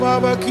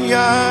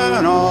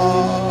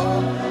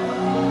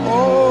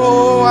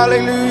Oh,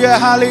 hallelujah,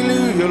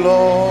 hallelujah,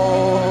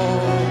 Lord.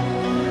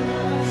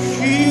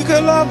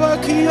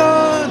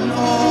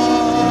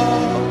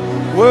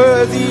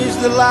 Worthy is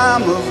the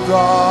Lamb of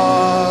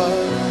God.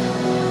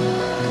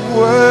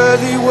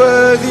 Worthy,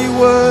 worthy,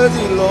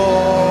 worthy,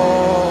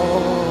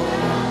 Lord.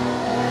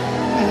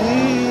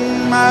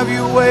 Have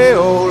your way,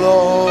 oh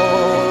Lord.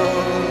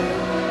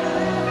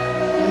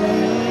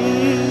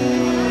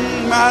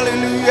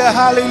 Hallelujah,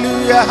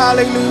 hallelujah,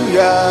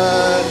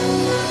 hallelujah.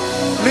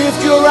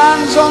 Lift your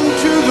hands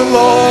unto the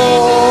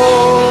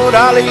Lord.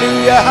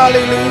 Hallelujah,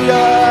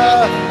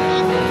 hallelujah.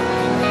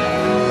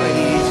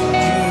 Praise you,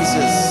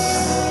 Jesus.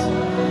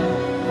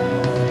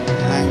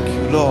 Thank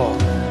you, Lord.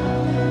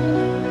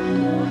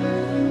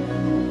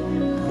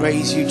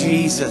 Praise you,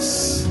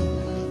 Jesus.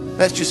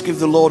 Let's just give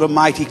the Lord a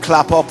mighty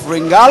clap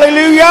offering.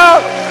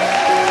 Hallelujah.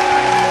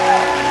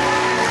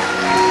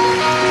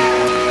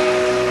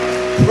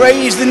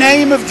 Praise the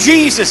name of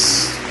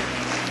Jesus.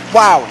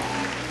 Wow.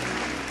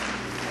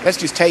 Let's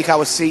just take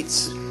our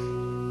seats.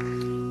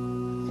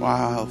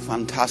 Wow,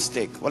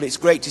 fantastic. Well, it's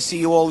great to see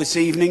you all this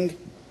evening.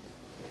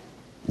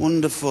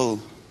 Wonderful.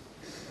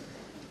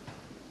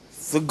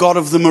 The God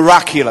of the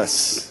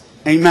miraculous.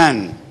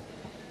 Amen.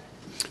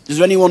 Does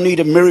anyone need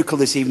a miracle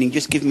this evening?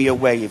 Just give me a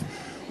wave.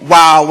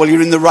 Wow, well,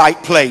 you're in the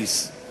right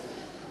place.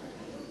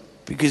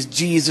 Because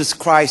Jesus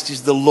Christ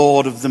is the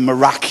Lord of the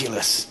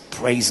miraculous.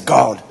 Praise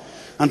God.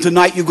 And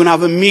tonight you're going to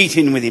have a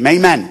meeting with him.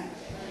 Amen.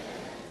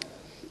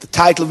 The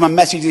title of my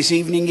message this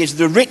evening is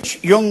The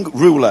Rich Young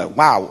Ruler.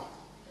 Wow.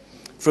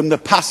 From the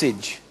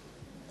passage.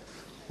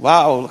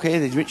 Wow, look here,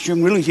 the rich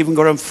young ruler. He's even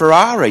got a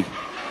Ferrari.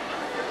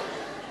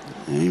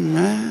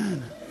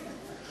 Amen.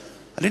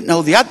 I didn't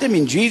know they had them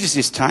in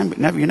Jesus' time, but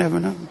you never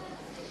know.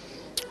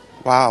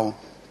 Wow.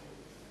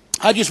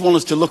 I just want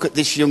us to look at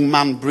this young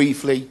man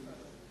briefly.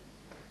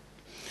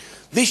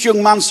 This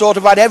young man sort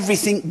of had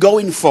everything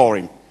going for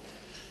him.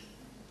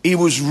 He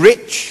was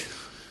rich.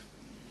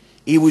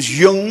 He was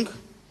young.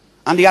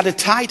 And he had a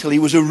title. He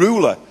was a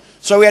ruler.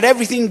 So he had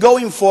everything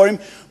going for him.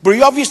 But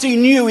he obviously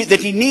knew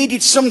that he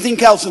needed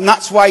something else. And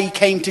that's why he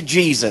came to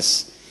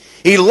Jesus.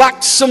 He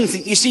lacked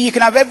something. You see, you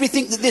can have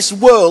everything that this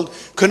world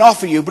can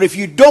offer you. But if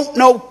you don't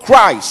know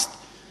Christ,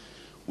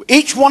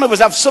 each one of us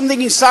have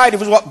something inside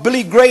of us, what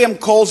Billy Graham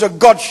calls a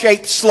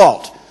God-shaped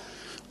slot.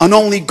 And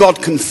only God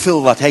can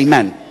fill that.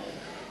 Amen.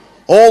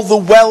 All the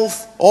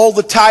wealth, all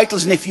the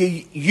titles. And if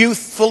you're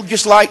youthful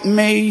just like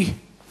me,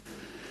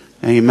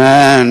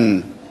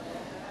 amen.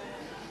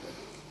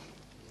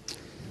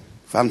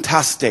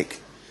 Fantastic.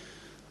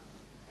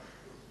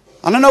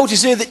 And I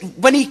notice here that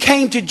when he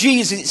came to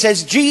Jesus, it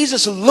says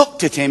Jesus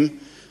looked at him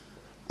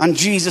and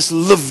Jesus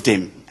loved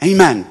him.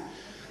 Amen.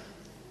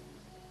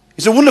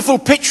 It's a wonderful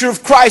picture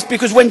of Christ,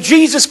 because when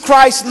Jesus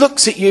Christ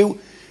looks at you,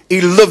 he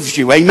loves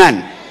you.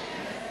 Amen.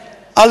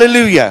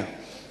 Hallelujah.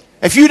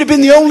 If you'd have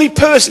been the only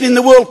person in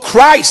the world,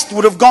 Christ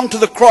would have gone to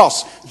the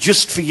cross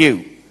just for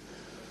you.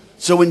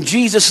 So when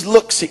Jesus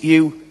looks at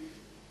you,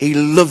 he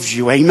loves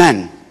you.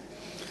 Amen.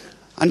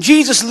 And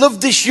Jesus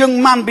loved this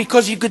young man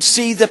because he could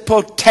see the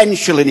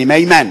potential in him.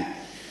 Amen.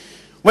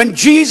 When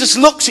Jesus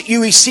looks at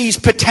you, he sees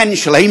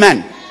potential.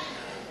 Amen.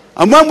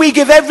 And when we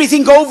give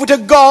everything over to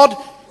God,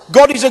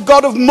 God is a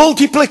God of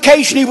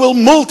multiplication. He will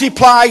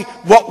multiply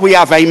what we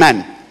have.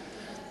 Amen.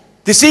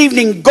 This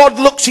evening, God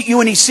looks at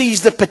you and he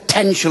sees the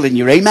potential in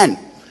you. Amen.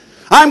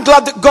 I'm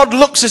glad that God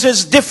looks at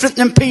us different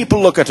than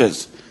people look at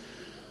us.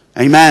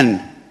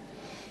 Amen.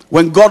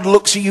 When God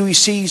looks at you, he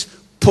sees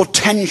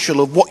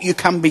potential of what you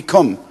can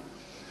become.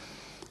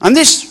 And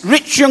this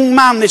rich young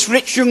man, this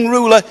rich young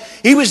ruler,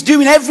 he was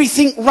doing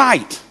everything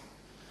right.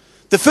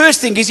 The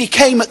first thing is he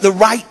came at the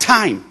right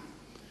time.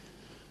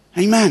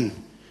 Amen.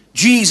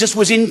 Jesus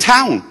was in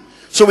town.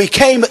 So he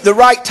came at the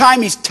right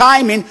time. His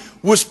timing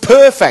was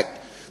perfect.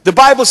 The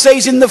Bible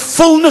says in the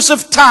fullness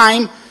of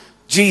time,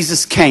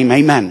 Jesus came.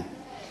 Amen.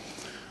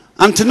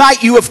 And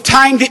tonight you have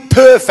timed it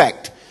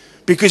perfect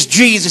because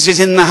Jesus is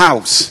in the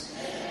house.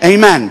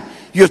 Amen.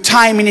 Your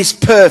timing is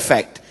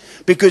perfect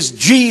because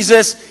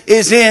Jesus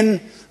is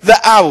in the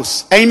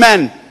house.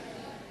 Amen.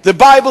 The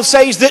Bible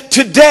says that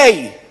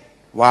today,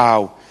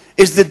 wow,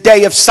 is the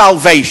day of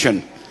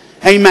salvation.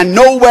 Amen.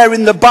 Nowhere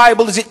in the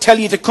Bible does it tell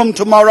you to come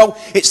tomorrow.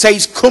 It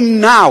says come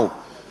now.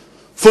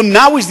 For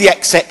now is the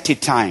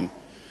accepted time.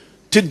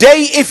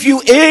 Today, if you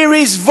hear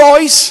his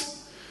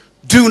voice,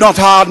 do not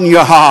harden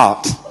your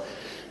heart.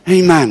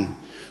 Amen.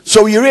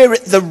 So you're here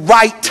at the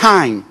right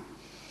time.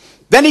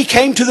 Then he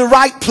came to the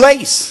right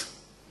place.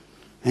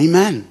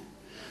 Amen.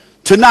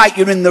 Tonight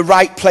you're in the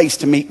right place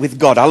to meet with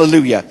God.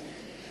 Hallelujah.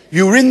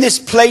 You're in this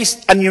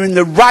place and you're in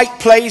the right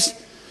place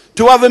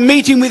to have a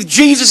meeting with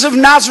Jesus of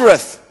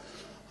Nazareth.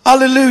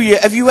 Hallelujah.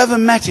 Have you ever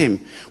met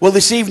him? Well,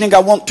 this evening I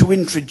want to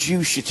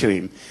introduce you to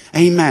him.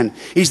 Amen.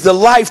 He's the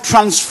life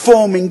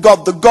transforming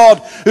God. The God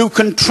who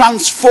can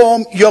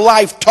transform your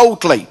life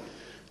totally.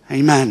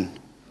 Amen.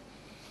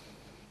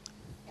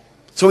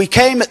 So he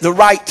came at the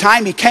right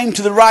time. He came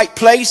to the right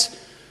place.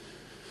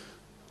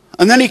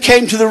 And then he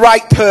came to the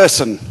right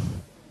person.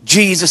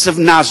 Jesus of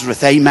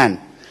Nazareth. Amen.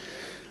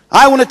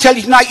 I want to tell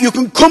you tonight, you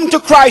can come to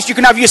Christ, you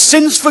can have your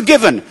sins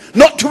forgiven,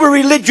 not to a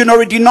religion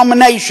or a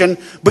denomination,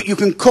 but you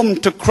can come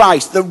to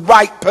Christ, the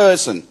right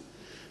person.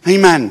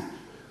 Amen.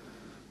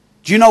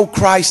 Do you know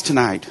Christ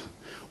tonight?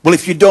 Well,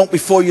 if you don't,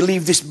 before you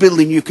leave this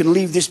building, you can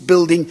leave this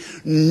building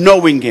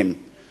knowing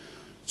him.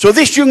 So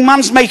this young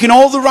man's making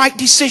all the right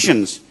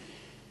decisions.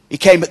 He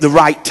came at the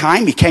right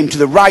time, he came to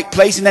the right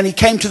place, and then he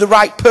came to the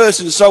right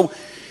person. So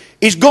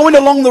he's going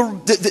along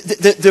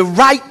the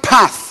right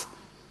path.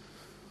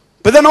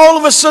 But then all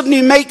of a sudden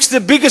he makes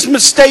the biggest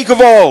mistake of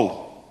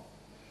all.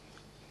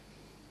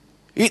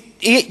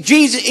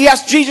 He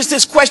asked Jesus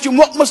this question,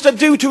 what must I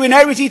do to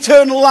inherit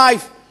eternal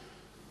life?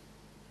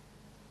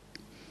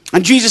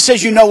 And Jesus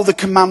says, you know the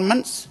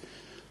commandments.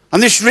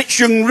 And this rich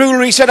young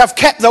ruler, he said, I've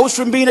kept those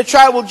from being a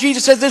child. Well,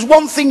 Jesus says, there's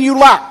one thing you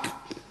lack.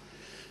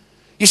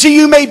 You see,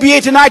 you may be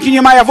here tonight and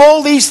you may have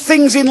all these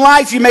things in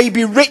life. You may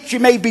be rich, you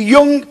may be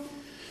young.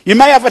 You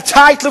may have a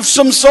title of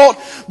some sort.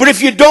 But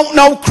if you don't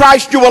know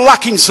Christ, you are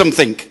lacking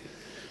something.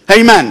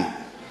 Amen.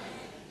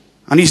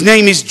 And his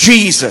name is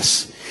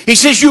Jesus. He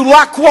says, you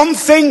lack one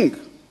thing.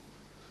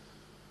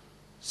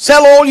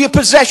 Sell all your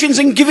possessions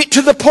and give it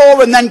to the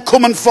poor and then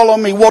come and follow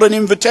me. What an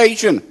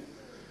invitation.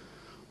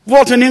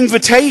 What an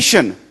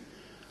invitation.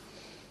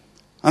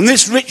 And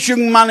this rich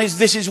young man,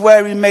 this is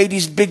where he made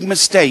his big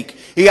mistake.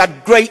 He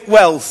had great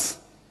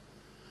wealth.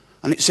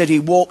 And it said he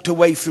walked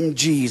away from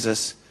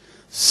Jesus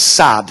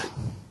sad.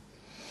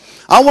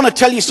 I want to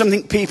tell you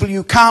something, people.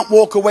 You can't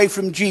walk away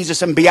from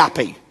Jesus and be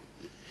happy.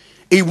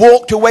 He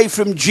walked away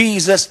from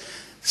Jesus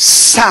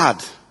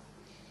sad.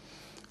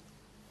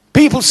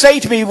 People say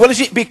to me, well,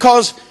 is it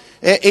because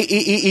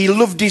he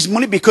loved his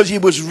money, because he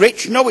was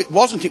rich? No, it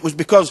wasn't. It was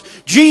because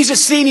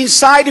Jesus seen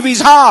inside of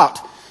his heart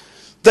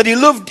that he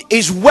loved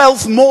his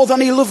wealth more than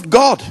he loved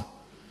God.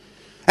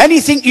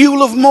 Anything you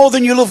love more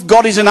than you love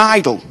God is an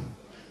idol.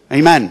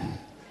 Amen.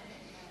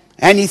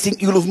 Anything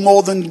you love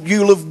more than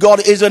you love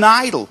God is an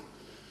idol.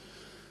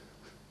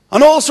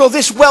 And also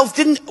this wealth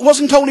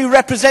wasn't only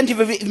representative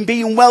of him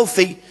being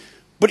wealthy,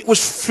 but it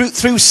was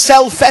through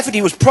self-effort.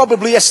 He was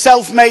probably a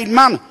self-made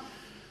man.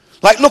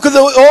 Like, look at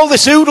all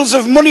this oodles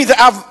of money that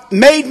I've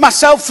made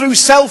myself through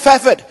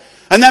self-effort.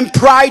 And then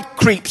pride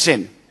creeps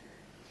in.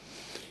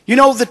 You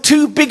know, the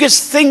two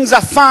biggest things I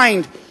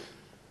find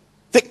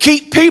that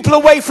keep people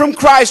away from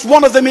Christ,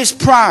 one of them is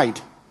pride.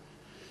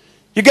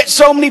 You get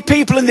so many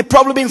people and they've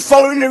probably been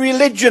following a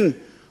religion,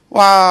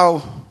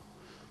 wow,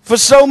 for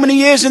so many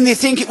years, and they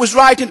think it was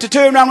right, and to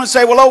turn around and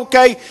say, well,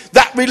 okay,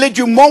 that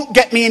religion won't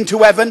get me into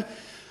heaven.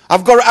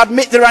 I've got to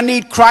admit that I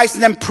need Christ,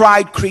 and then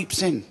pride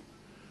creeps in.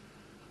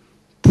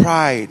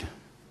 Pride.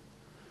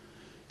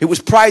 It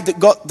was pride that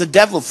got the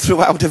devil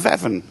thrown out of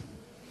heaven.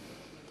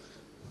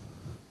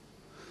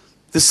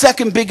 The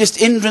second biggest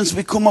hindrance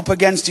we come up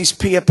against is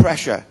peer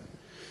pressure.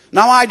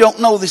 Now, I don't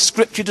know, the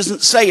scripture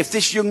doesn't say if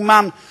this young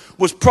man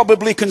was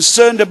probably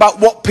concerned about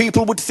what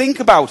people would think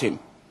about him.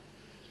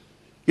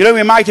 You know,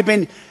 he might have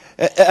been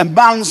a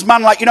man's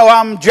man, like, you know,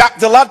 I'm Jack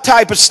the Lad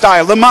type of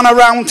style, the man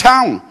around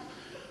town.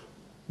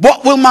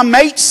 What will my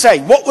mates say?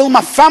 What will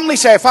my family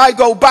say if I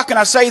go back and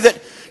I say that,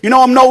 you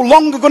know, I'm no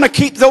longer going to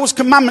keep those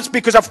commandments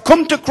because I've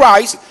come to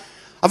Christ,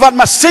 I've had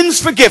my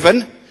sins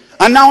forgiven,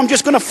 and now I'm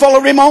just going to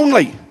follow him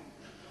only.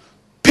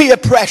 Peer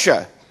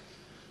pressure.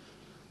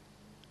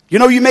 You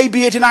know, you may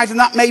be here tonight and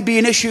that may be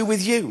an issue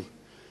with you.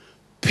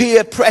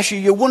 Peer pressure.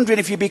 You're wondering,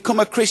 if you become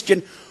a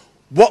Christian,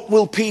 what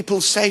will people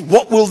say?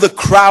 What will the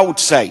crowd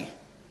say?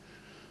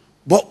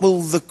 What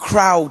will the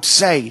crowd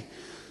say?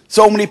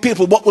 So many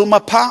people, what will my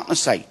partner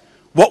say?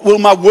 What will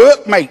my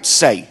workmates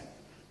say?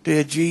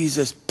 Dear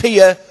Jesus,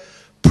 peer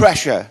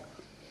pressure.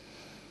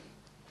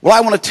 Well,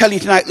 I want to tell you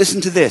tonight,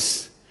 listen to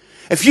this.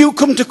 If you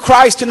come to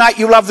Christ tonight,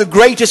 you'll have the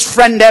greatest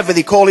friend ever.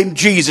 They call him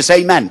Jesus.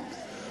 Amen.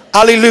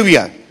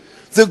 Hallelujah.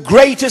 The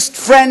greatest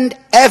friend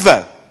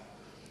ever.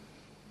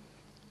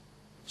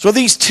 So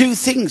these two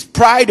things,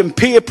 pride and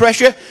peer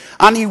pressure.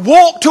 And he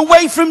walked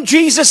away from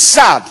Jesus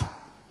sad.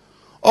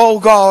 Oh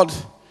God.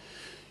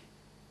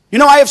 You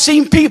know, I have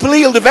seen people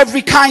healed of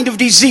every kind of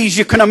disease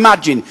you can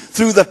imagine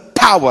through the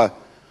power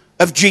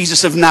of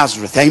Jesus of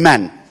Nazareth.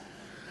 Amen.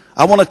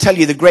 I want to tell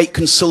you, the great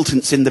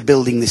consultants in the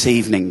building this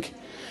evening.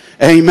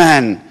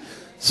 Amen.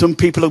 Some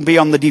people will be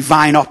on the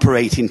divine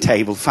operating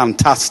table.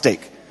 Fantastic.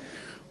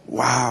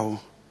 Wow.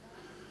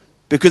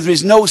 Because there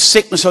is no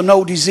sickness or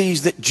no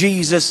disease that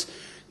Jesus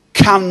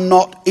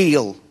cannot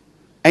heal.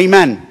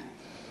 Amen.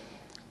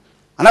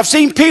 And I've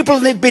seen people,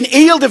 and they've been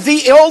healed of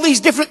all these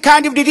different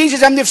kind of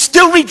diseases, and they've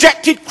still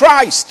rejected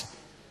Christ.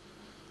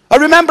 I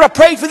remember I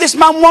prayed for this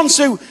man once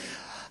who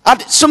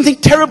had something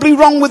terribly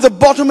wrong with the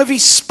bottom of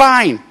his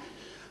spine.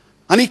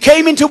 And he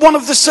came into one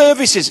of the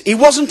services. He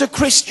wasn't a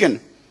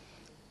Christian.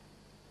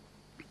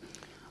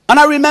 And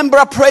I remember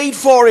I prayed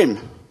for him.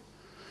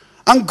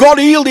 And God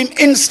healed him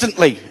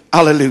instantly.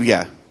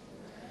 Hallelujah.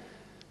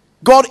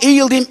 God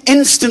healed him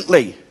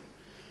instantly.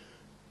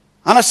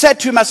 And I said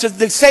to him, I said,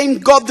 the same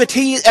God that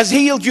has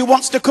healed you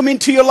wants to come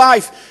into your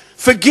life.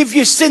 Forgive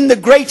your sin, the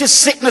greatest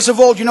sickness of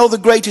all. You know, the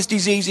greatest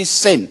disease is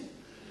sin.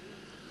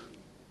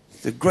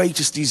 The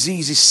greatest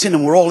disease is sin,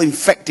 and we're all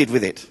infected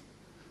with it.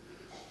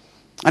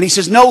 And he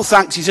says, no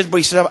thanks. He says,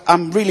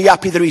 I'm really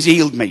happy that he's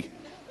healed me.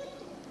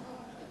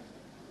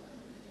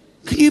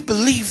 Can you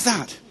believe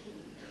that?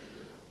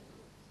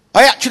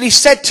 I actually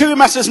said to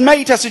him, I says,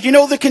 mate, I said, you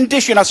know the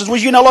condition? I says,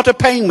 was you in a lot of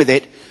pain with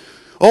it?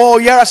 Oh,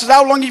 yeah. I says,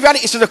 how long have you had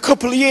it? He says, a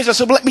couple of years. I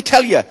said, well, let me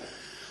tell you.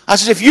 I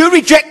says, if you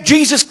reject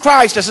Jesus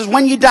Christ, I says,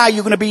 when you die,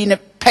 you're going to be in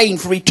pain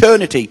for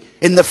eternity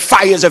in the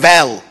fires of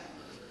hell.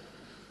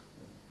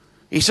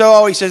 He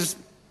says,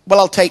 well,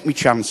 I'll take me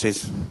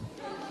chances.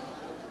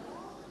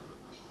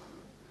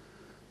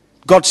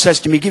 God says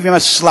to me, give him a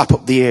slap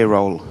up the ear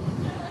roll.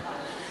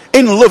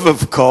 In love,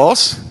 of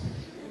course.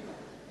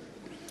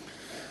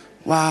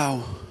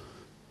 Wow.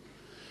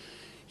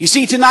 You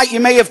see, tonight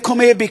you may have come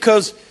here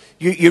because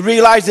you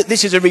realize that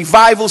this is a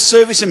revival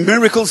service and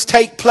miracles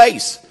take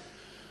place.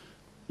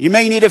 You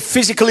may need a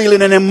physical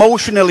healing, an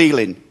emotional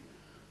healing,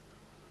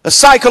 a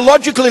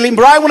psychological healing.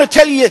 But I want to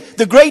tell you,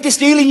 the greatest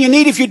healing you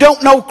need if you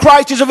don't know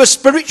Christ is of a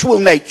spiritual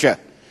nature.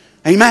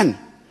 Amen.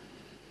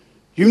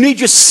 You need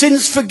your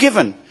sins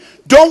forgiven.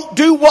 Don't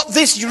do what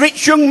this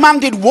rich young man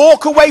did.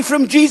 Walk away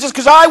from Jesus.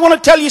 Because I want to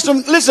tell you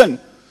something. Listen.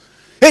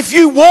 If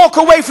you walk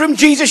away from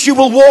Jesus, you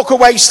will walk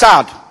away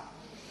sad.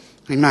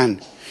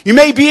 Amen. You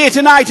may be here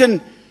tonight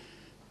and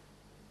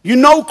you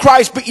know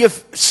Christ, but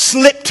you've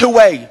slipped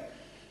away.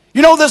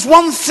 You know, there's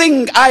one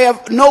thing I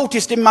have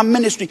noticed in my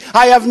ministry.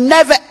 I have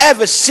never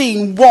ever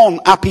seen one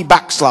happy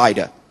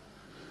backslider.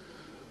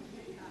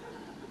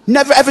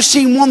 Never ever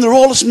seen one. They're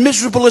all as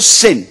miserable as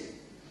sin.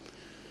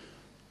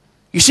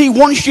 You see,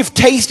 once you've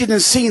tasted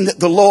and seen that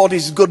the Lord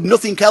is good,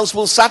 nothing else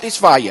will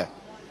satisfy you.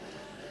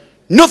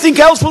 Nothing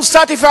else will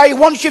satisfy you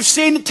once you've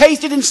seen,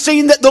 tasted and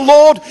seen that the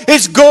Lord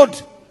is good.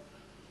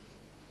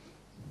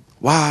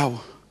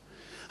 Wow.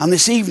 And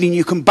this evening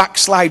you can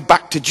backslide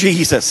back to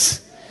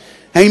Jesus.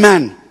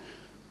 Amen.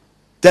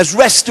 There's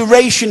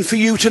restoration for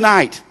you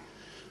tonight.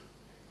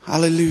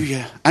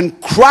 Hallelujah.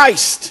 And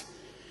Christ,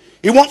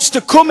 he wants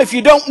to come, if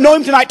you don't know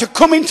him tonight, to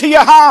come into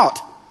your heart.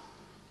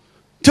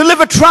 To live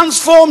a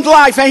transformed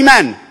life.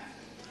 Amen.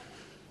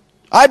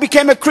 I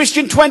became a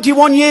Christian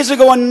 21 years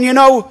ago, and you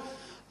know,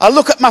 I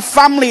look at my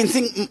family and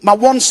think my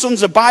one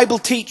son's a Bible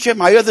teacher,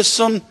 my other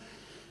son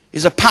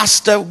is a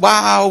pastor.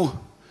 Wow.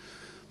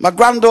 My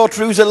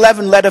granddaughter, who's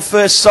 11, led her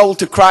first soul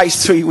to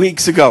Christ 3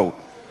 weeks ago.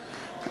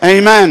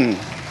 Amen.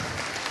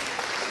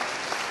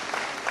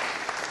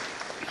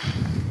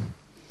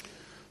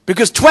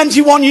 Because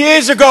 21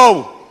 years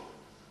ago,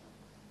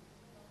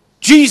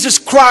 Jesus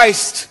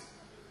Christ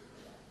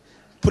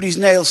put his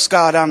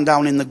nail-scarred hand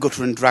down in the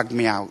gutter and dragged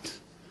me out.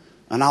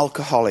 An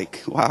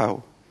alcoholic.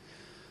 Wow.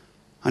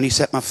 And he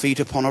set my feet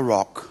upon a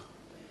rock.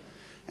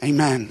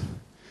 Amen.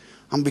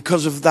 And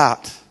because of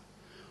that,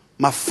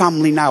 my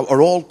family now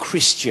are all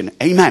Christian.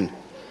 Amen.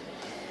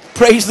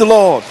 Praise the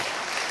Lord.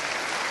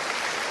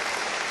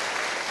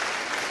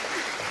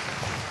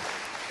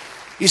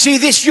 You see,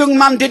 this young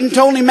man didn't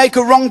only make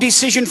a wrong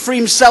decision for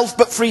himself,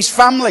 but for his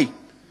family.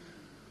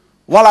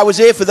 While I was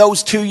here for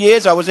those 2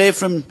 years, I was here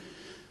from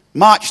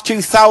March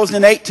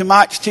 2008 to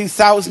March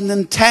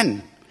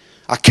 2010.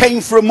 I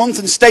came for a month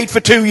and stayed for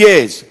 2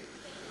 years.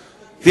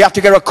 They had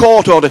to get a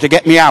court order to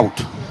get me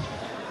out.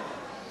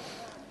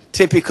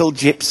 Typical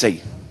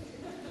gypsy.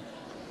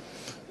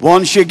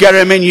 Once you get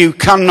them in, you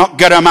cannot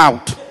get them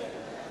out.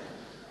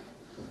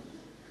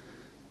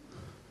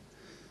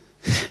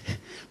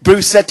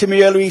 Bruce said to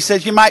me earlier, he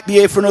says, you might be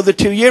here for another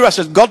 2 years. I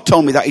said, God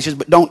told me that. He says,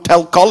 but don't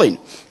tell Colin.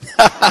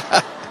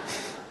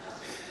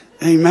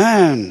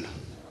 Amen.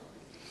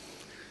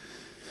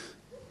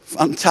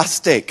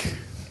 Fantastic.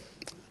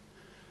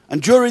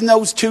 And during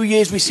those 2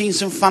 years, we've seen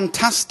some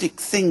fantastic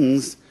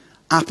things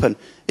happen.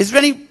 Is there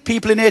any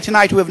people in here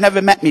tonight who have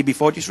never met me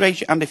before? Just raise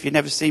your hand if you've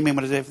never seen me.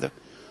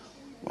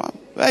 Well,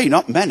 hey,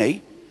 not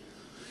many.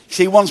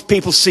 See, once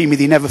people see me,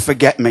 they never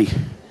forget me.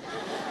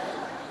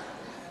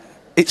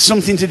 It's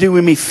something to do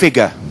with me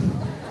figure.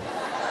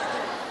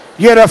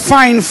 You're a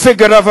fine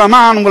figure of a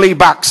man, Willie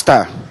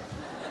Baxter.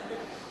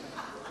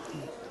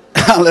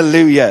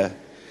 Hallelujah.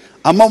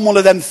 I'm on one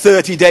of them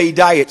 30-day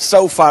diets.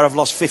 So far, I've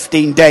lost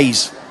 15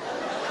 days.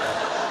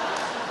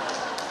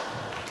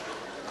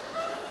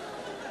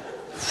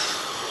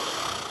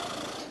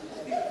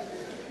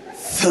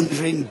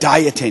 Thundering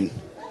dieting.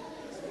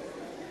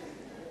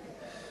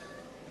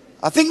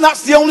 I think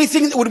that's the only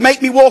thing that would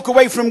make me walk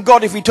away from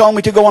God if he told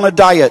me to go on a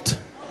diet.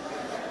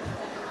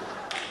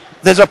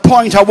 There's a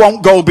point I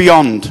won't go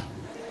beyond.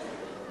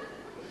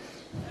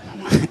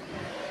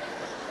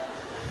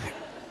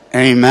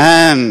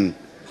 Amen.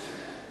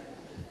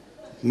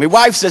 My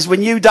wife says,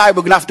 when you die, we're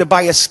going to have to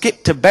buy a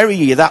skip to bury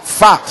you, that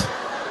fat.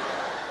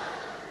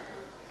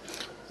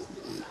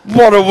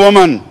 What a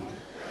woman.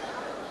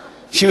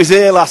 She was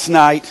here last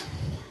night.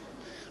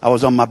 I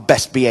was on my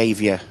best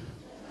behavior.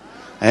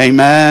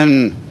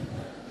 Amen.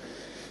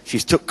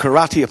 She's took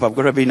karate up. I've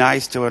got to be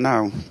nice to her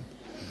now.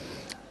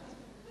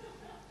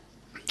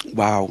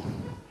 Wow.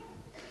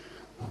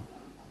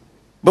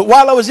 But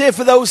while I was here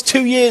for those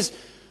 2 years,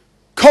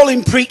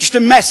 Colin preached a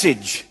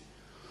message.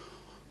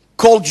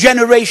 called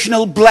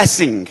generational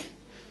blessing.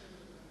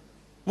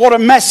 What a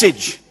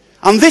message.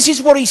 And this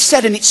is what he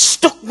said, and it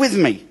stuck with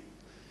me.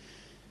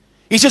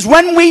 He says,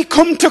 when we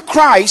come to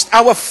Christ,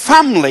 our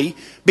family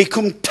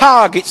become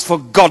targets for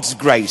God's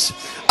grace.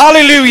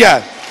 Hallelujah.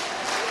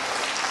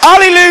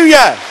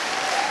 Hallelujah.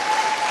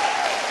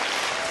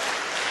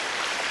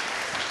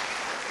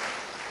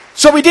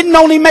 So he didn't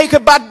only make a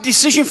bad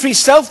decision for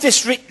himself,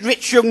 this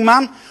rich young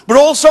man, but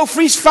also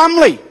for his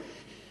family.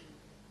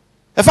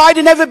 If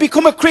I'd never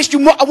become a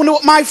Christian, I wonder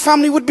what my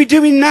family would be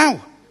doing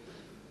now.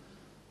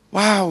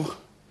 Wow.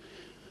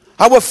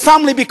 Our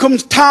family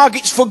becomes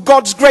targets for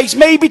God's grace.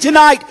 Maybe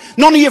tonight,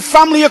 none of your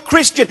family are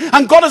Christian,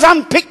 and God has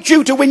handpicked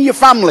you to win your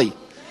family.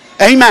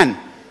 Amen.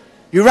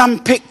 You're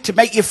handpicked to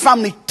make your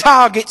family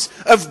targets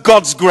of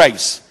God's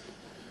grace.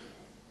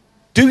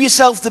 Do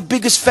yourself the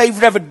biggest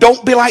favor ever.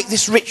 Don't be like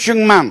this rich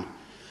young man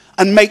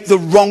and make the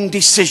wrong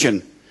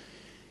decision.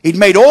 He'd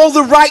made all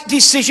the right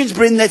decisions,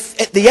 but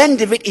at the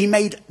end of it, he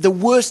made the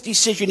worst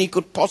decision he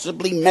could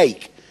possibly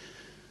make.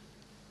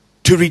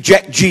 To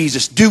reject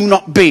Jesus. Do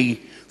not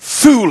be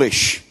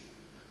foolish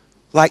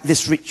like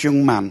this rich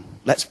young man.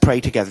 Let's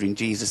pray together in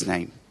Jesus'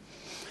 name.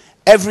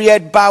 Every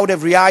head bowed,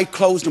 every eye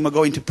closed, and we're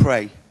going to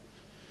pray.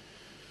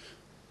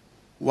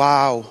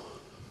 Wow.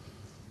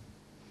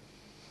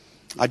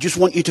 I just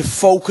want you to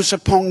focus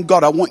upon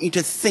God. I want you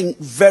to think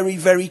very,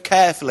 very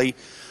carefully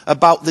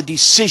about the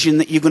decision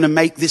that you're going to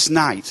make this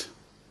night.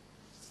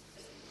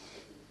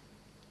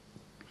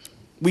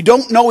 We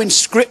don't know in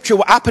Scripture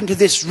what happened to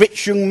this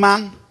rich young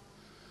man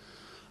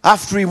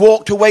after he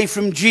walked away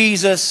from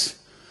Jesus.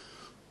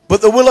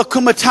 But there will have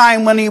come a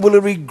time when he will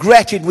have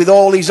regretted with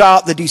all his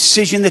heart the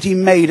decision that he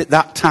made at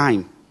that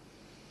time.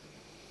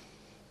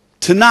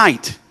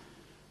 Tonight,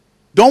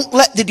 don't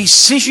let the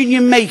decision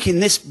you make in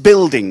this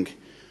building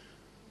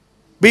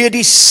be a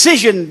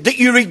decision that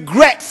you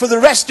regret for the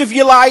rest of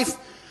your life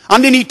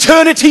and in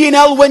eternity in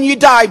hell when you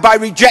die by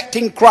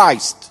rejecting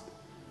Christ.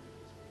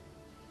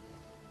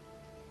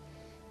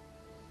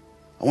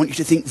 I want you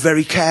to think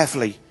very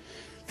carefully.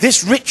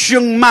 This rich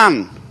young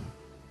man,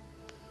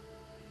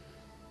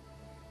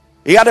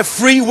 he had a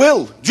free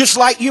will, just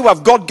like you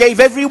have. God gave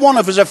every one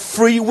of us a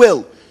free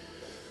will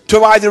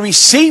to either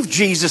receive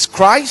Jesus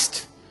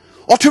Christ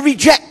or to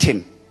reject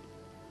him.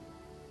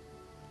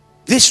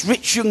 This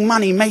rich young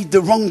man, he made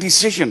the wrong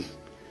decision.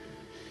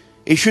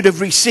 He should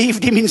have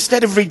received him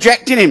instead of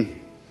rejecting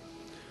him.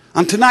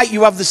 And tonight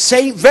you have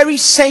the very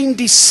same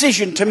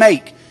decision to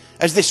make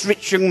as this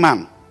rich young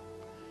man.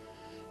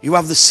 You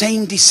have the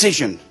same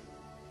decision.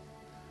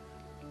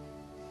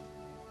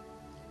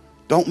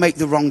 Don't make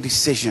the wrong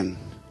decision.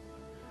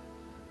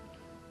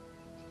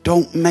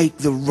 Don't make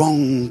the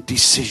wrong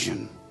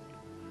decision.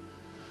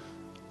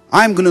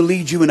 I'm going to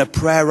lead you in a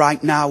prayer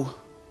right now.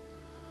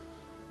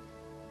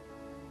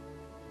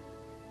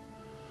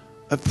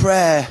 A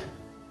prayer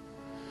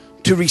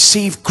to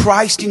receive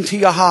Christ into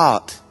your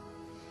heart.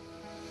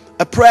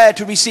 A prayer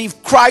to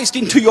receive Christ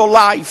into your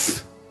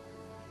life.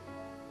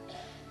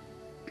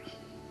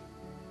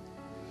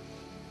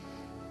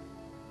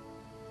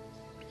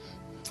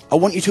 I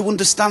want you to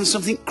understand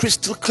something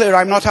crystal clear.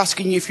 I'm not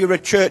asking you if you're a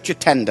church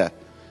attender.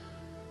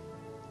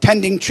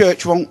 Attending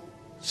church won't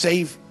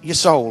save your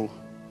soul.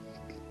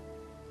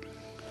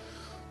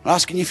 I'm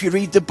asking you if you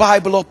read the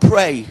Bible or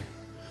pray.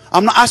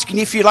 I'm not asking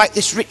you if you're like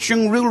this rich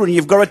young ruler and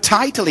you've got a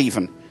title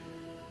even.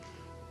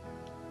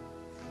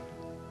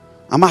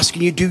 I'm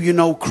asking you, do you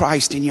know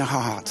Christ in your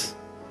heart?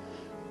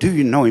 Do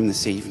you know him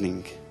this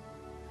evening?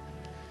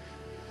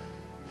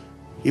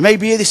 You may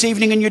be here this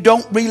evening and you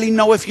don't really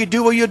know if you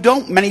do or you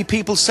don't. Many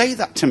people say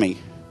that to me.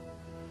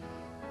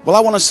 Well, I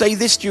want to say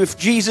this to you. If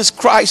Jesus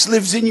Christ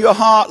lives in your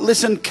heart,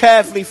 listen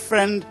carefully,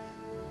 friend.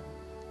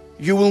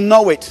 You will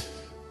know it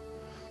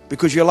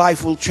because your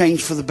life will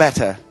change for the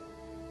better.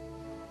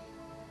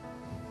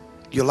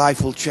 Your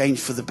life will change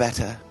for the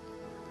better.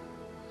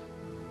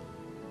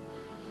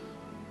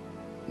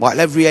 While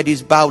every head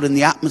is bowed in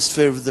the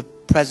atmosphere of the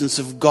presence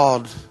of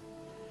God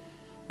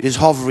is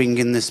hovering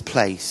in this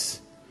place,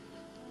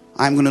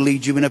 I'm going to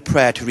lead you in a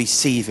prayer to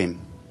receive him.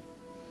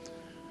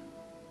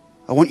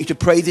 I want you to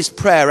pray this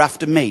prayer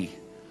after me,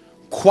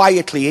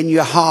 quietly in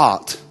your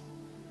heart.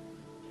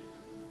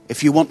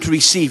 If you want to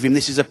receive him,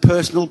 this is a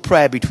personal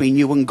prayer between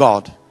you and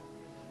God.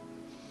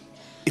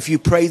 If you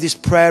pray this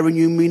prayer and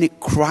you mean it,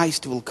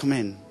 Christ will come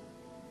in.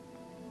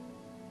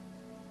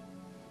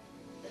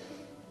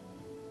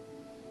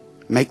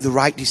 Make the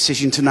right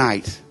decision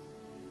tonight.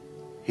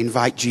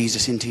 Invite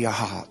Jesus into your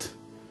heart.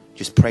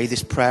 Just pray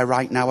this prayer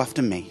right now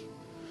after me.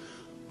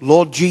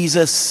 Lord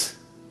Jesus,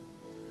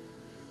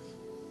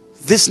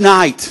 this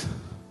night,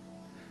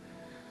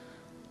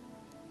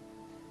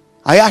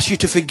 I ask you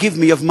to forgive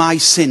me of my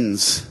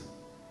sins.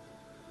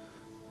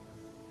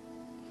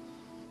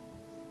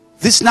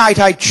 This night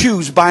I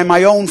choose by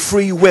my own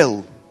free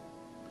will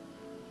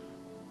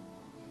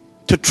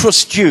to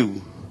trust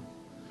you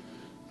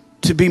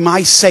to be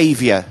my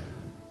Savior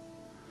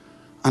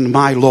and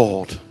my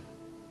Lord.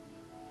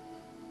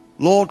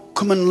 Lord,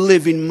 come and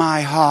live in my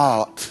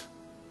heart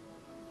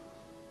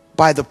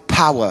by the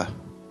power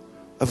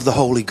of the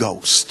Holy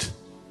Ghost.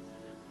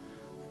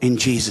 In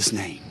Jesus'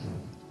 name.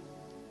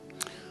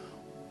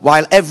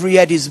 While every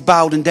head is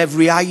bowed and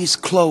every eye is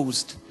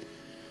closed,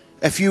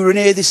 if you were in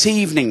here this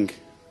evening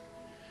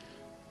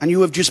and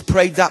you have just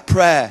prayed that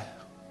prayer,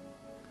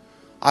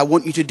 I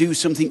want you to do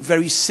something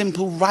very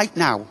simple right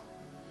now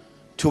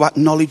to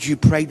acknowledge you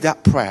prayed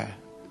that prayer.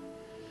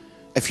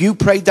 If you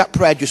prayed that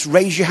prayer, just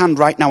raise your hand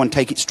right now and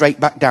take it straight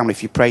back down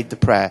if you prayed the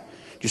prayer.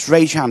 Just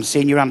raise your hand.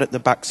 Seeing your hand at the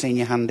back, seeing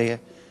your hand here.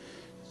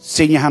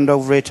 Seeing your hand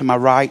over here to my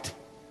right.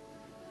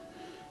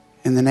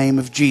 In the name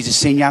of Jesus.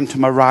 Seeing your hand to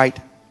my right,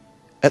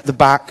 at the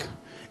back,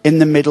 in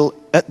the middle,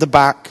 at the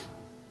back.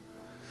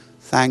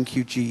 Thank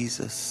you,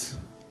 Jesus.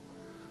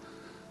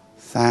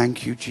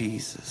 Thank you,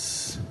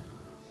 Jesus.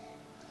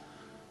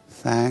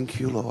 Thank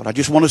you, Lord. I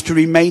just want us to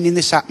remain in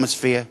this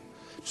atmosphere.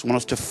 I just want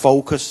us to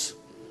focus.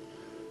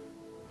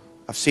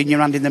 I've seen your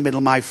hand in the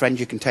middle, my friend.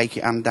 You can take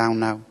your hand down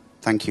now.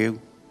 Thank you.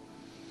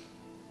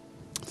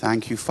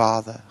 Thank you,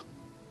 Father.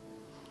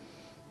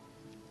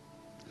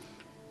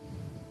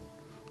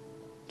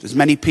 As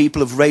many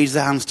people have raised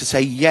their hands to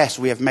say, yes,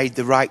 we have made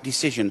the right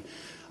decision.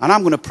 And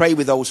I'm going to pray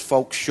with those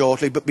folks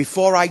shortly. But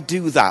before I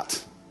do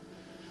that,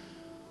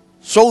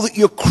 so that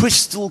you're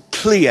crystal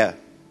clear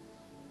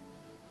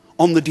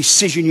on the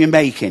decision you're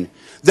making,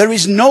 there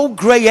is no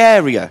grey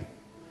area.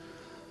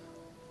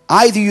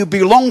 Either you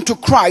belong to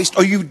Christ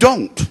or you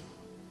don't.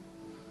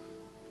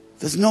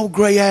 There's no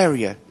grey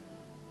area.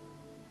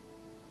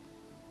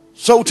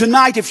 So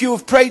tonight, if you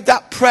have prayed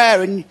that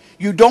prayer and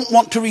you don't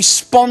want to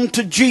respond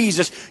to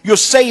Jesus, you're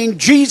saying,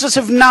 Jesus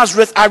of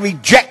Nazareth, I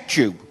reject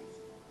you.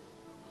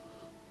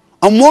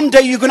 And one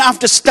day you're going to have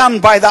to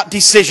stand by that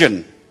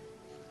decision.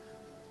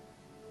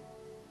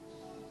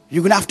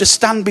 You're going to have to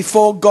stand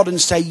before God and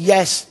say,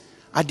 yes,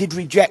 I did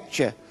reject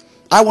you.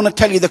 I want to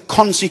tell you the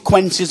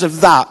consequences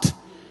of that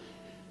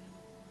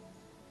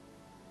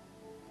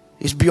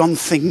is beyond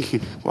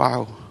thinking.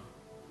 Wow.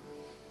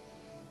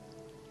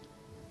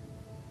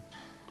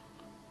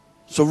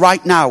 So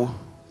right now,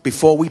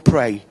 before we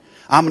pray,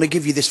 I'm going to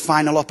give you this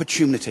final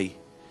opportunity.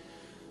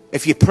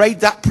 If you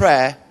prayed that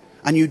prayer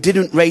and you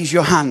didn't raise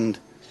your hand,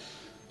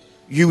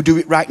 you do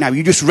it right now.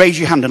 You just raise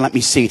your hand and let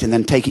me see it, and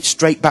then take it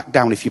straight back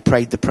down if you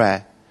prayed the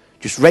prayer.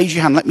 Just raise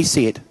your hand, let me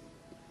see it.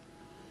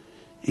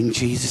 In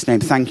Jesus'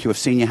 name, thank you. I've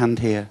seen your hand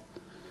here.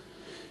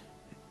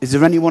 Is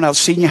there anyone else?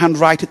 Seen your hand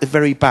right at the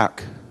very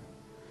back.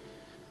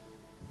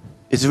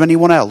 Is there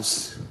anyone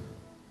else?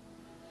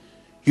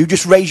 You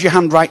just raise your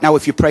hand right now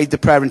if you prayed the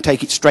prayer and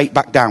take it straight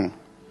back down.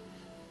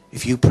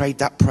 If you prayed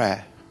that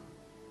prayer.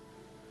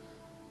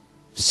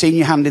 Seen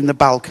your hand in the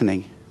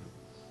balcony.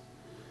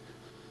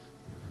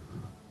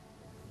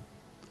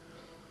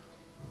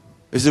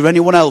 Is there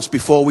anyone else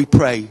before we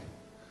pray?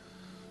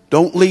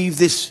 Don't leave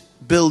this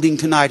building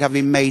tonight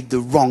having made the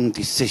wrong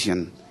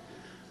decision.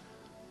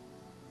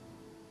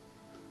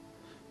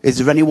 Is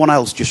there anyone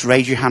else? Just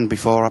raise your hand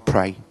before I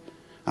pray,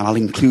 and I'll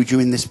include you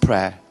in this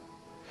prayer.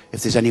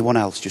 If there's anyone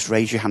else, just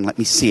raise your hand, let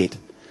me see it,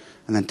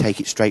 and then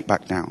take it straight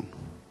back down.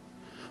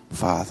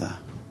 Father,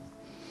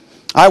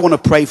 I want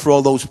to pray for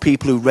all those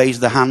people who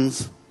raised their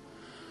hands.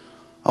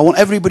 I want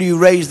everybody who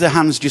raised their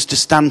hands just to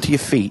stand to your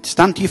feet.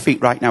 Stand to your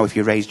feet right now if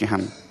you raised your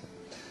hand.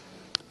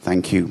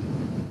 Thank you.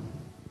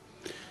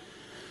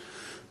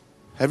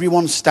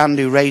 Everyone stand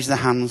who raised their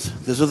hands.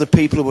 There's other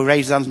people who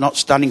raised their hands not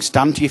standing.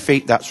 Stand to your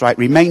feet, that's right.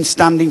 Remain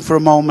standing for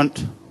a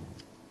moment.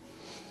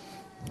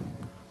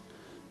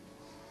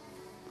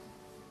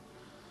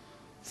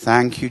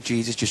 Thank you,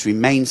 Jesus. Just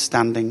remain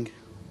standing.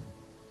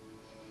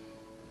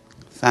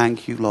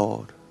 Thank you,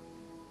 Lord.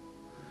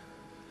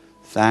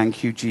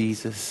 Thank you,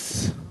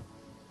 Jesus.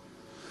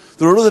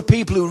 There are other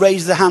people who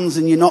raise their hands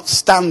and you're not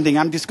standing.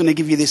 I'm just going to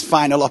give you this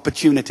final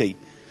opportunity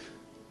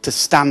to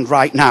stand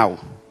right now.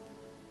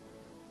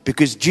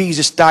 Because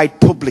Jesus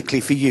died publicly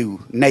for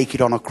you,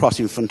 naked on a cross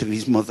in front of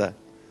his mother.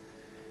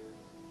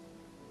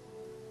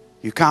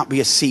 You can't be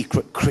a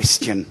secret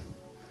Christian.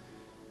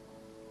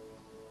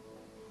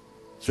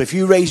 So if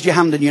you raised your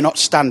hand and you're not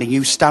standing,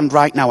 you stand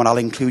right now and I'll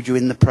include you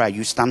in the prayer.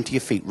 You stand to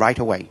your feet right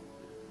away.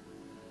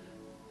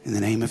 In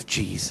the name of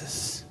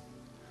Jesus.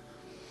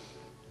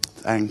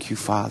 Thank you,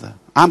 Father.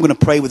 I'm going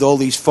to pray with all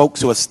these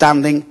folks who are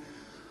standing.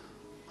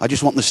 I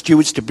just want the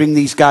stewards to bring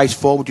these guys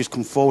forward. Just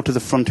come forward to the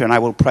front here and I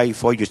will pray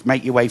for you. Just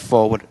make your way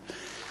forward.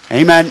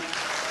 Amen.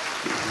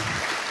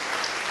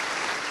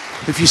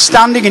 If you're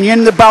standing and you're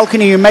in the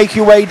balcony, you make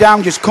your way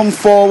down. Just come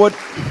forward.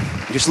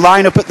 Just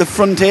line up at the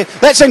front here.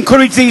 Let's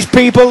encourage these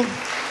people.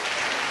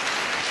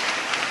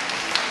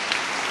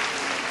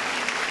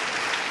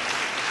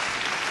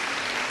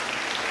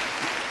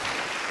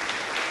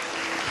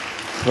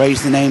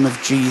 Praise the name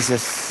of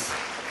Jesus.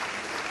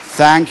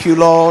 Thank you,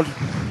 Lord.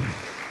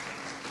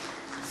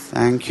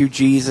 Thank you,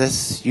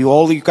 Jesus. You,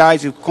 all you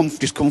guys who come,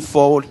 just come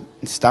forward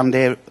and stand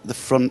here at the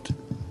front.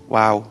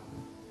 Wow.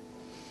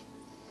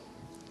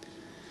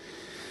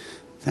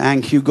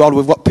 Thank you, God.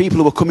 We've got people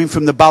who are coming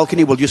from the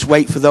balcony. We'll just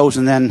wait for those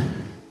and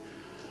then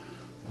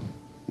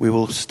we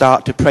will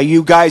start to pray.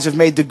 You guys have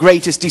made the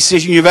greatest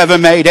decision you've ever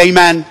made.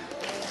 Amen.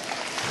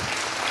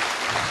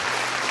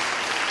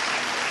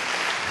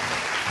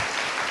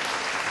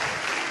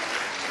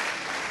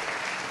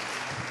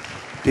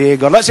 Dear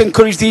God. Let's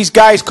encourage these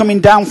guys coming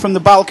down from the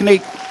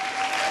balcony.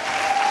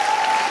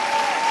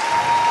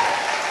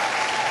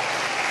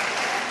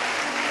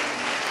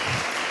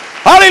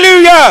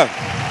 Hallelujah.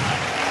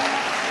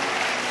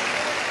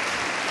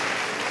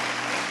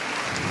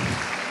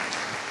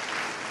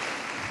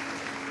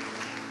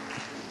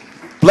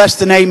 Bless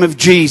the name of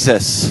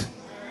Jesus.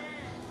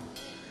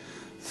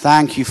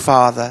 Thank you,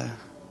 Father.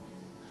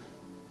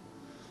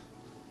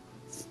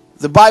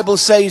 The Bible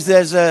says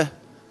there's a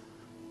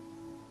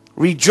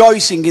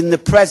rejoicing in the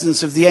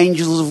presence of the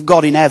angels of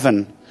God in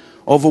heaven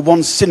over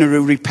one sinner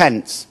who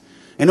repents.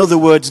 In other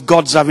words,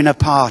 God's having a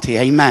party.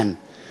 Amen.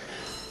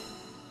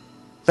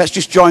 Let's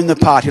just join the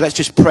party. Let's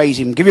just praise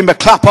him. Give him a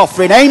clap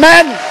offering.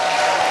 Amen.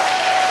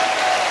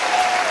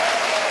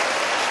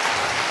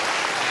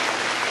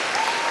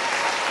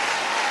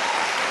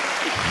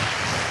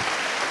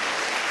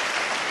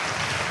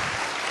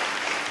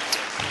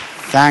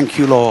 Thank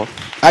you, Lord.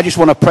 I just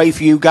want to pray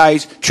for you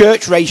guys.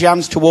 Church, raise your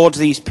hands towards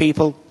these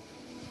people.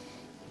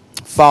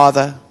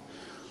 Father,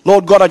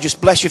 Lord God, I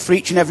just bless you for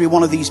each and every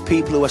one of these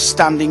people who are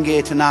standing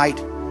here tonight,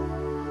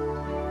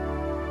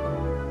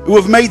 who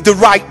have made the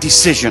right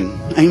decision.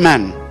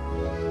 Amen.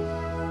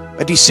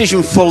 A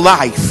decision for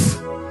life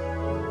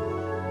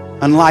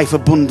and life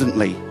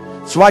abundantly.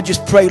 So I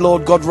just pray,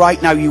 Lord God,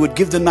 right now you would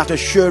give them that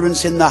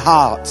assurance in their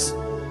hearts.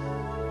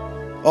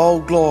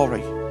 Oh,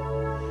 glory.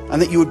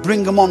 And that you would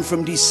bring them on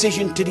from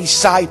decision to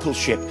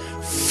discipleship.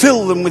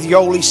 Fill them with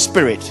your Holy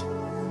Spirit.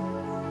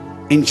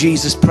 In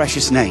Jesus'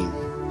 precious name.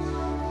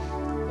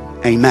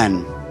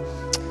 Amen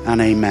and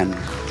amen.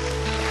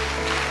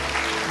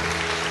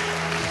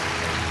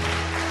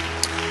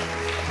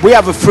 We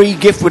have a free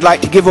gift we'd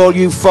like to give all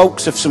you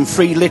folks of some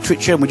free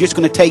literature. And we're just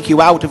going to take you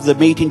out of the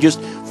meeting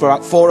just for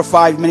about 4 or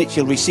 5 minutes.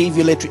 You'll receive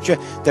your literature.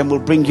 Then we'll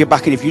bring you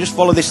back in. If you just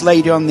follow this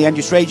lady on the end,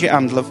 just raise your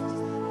hand, love.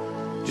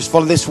 Just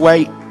follow this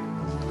way.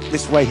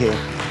 This way here.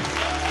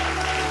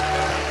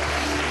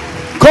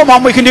 Come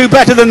on, we can do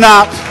better than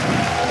that.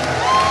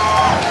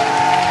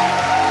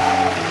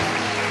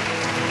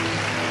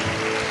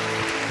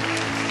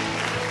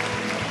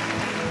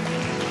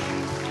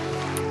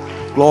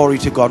 Glory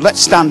to God.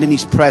 Let's stand in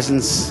his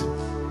presence.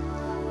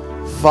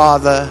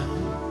 Father.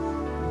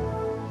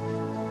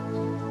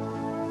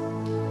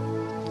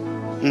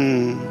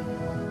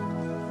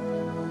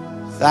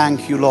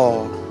 Thank you,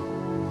 Lord.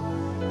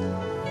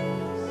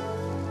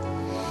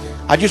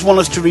 I just want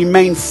us to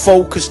remain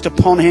focused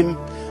upon him.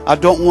 I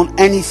don't want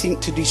anything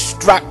to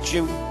distract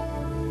you.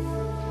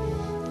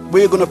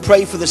 We're going to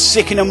pray for the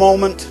sick in a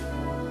moment.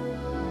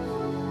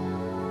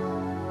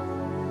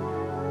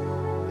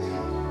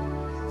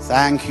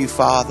 Thank you,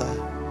 Father.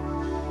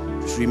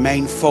 Just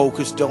remain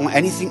focused. Don't let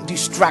anything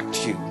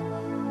distract you.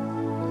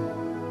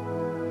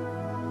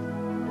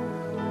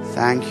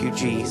 Thank you,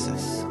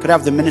 Jesus. Could I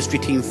have the ministry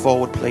team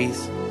forward,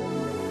 please?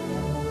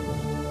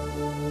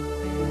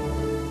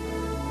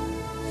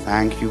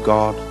 Thank you,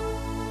 God.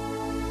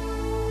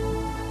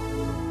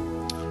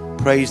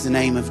 Praise the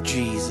name of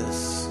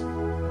Jesus.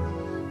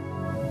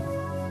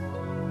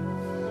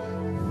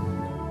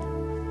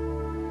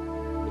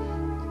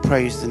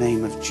 Praise the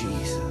name of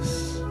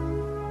Jesus.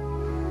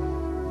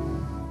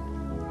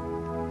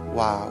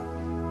 Wow.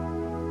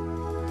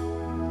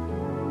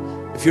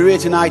 If you're here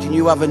tonight and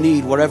you have a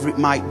need, whatever it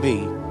might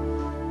be,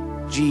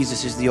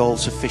 Jesus is the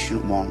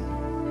all-sufficient one.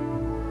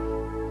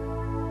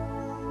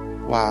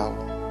 Wow.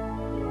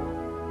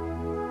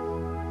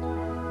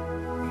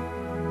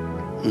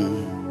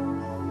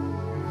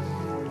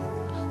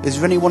 Is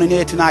there anyone in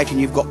here tonight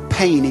and you've got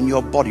pain in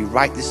your body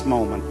right this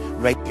moment?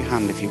 Raise your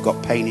hand if you've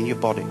got pain in your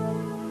body.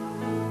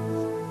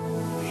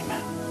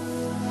 Amen.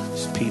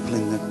 There's people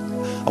in the...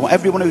 I want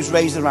everyone who's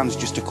raised their hands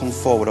just to come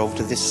forward over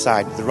to this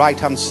side, the right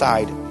hand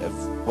side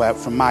of where,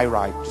 from my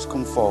right, just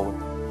come forward.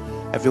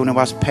 Everyone who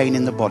has pain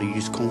in the body, you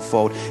just come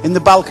forward. In the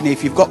balcony,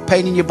 if you've got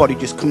pain in your body,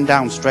 just come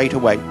down straight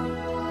away.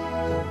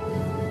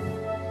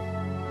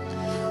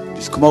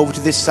 Just come over to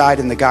this side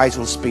and the guys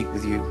will speak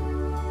with you.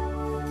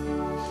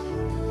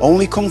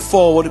 Only come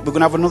forward. We're going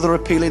to have another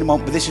appeal in a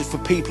moment, but this is for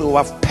people who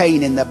have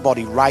pain in their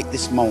body right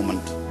this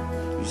moment.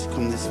 You just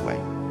come this way.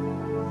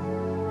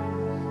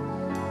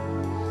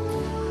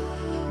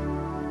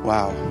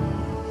 Wow.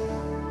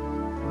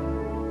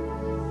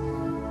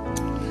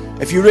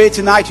 If you're here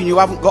tonight and you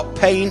haven't got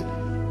pain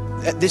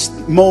at this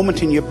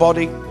moment in your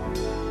body,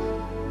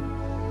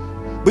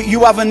 but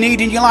you have a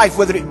need in your life,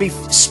 whether it be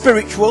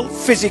spiritual,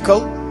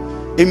 physical,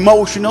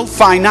 emotional,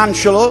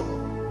 financial,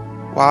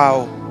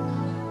 wow,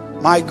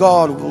 my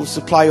God will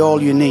supply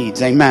all your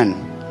needs. Amen.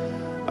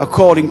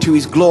 According to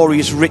his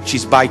glorious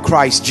riches by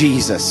Christ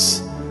Jesus,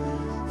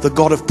 the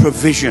God of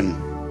provision.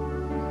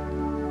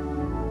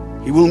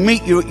 He will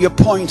meet you at your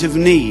point of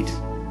need.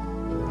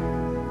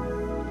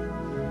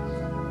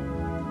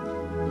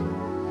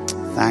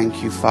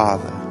 Thank you,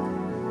 Father.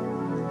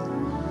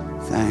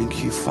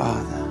 Thank you,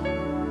 Father.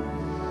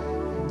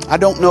 I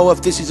don't know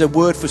if this is a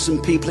word for some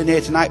people in here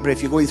tonight, but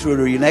if you're going through a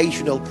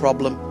relational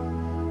problem,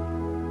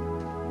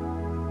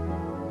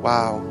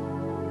 wow.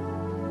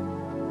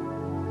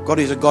 God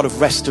is a God of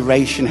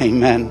restoration,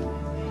 amen.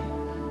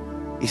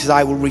 He says,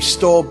 I will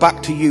restore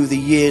back to you the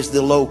years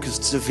the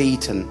locusts have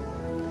eaten.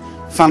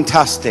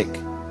 Fantastic.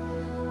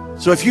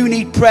 So if you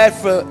need prayer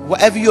for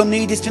whatever your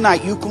need is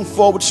tonight, you come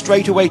forward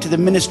straight away to the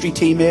ministry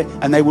team here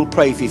and they will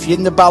pray for you. If you're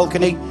in the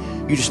balcony,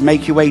 you just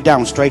make your way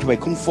down straight away.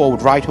 Come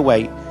forward right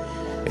away.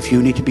 If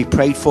you need to be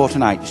prayed for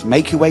tonight, just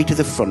make your way to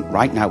the front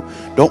right now.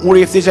 Don't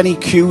worry if there's any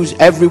queues.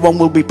 Everyone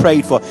will be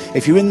prayed for.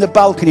 If you're in the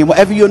balcony and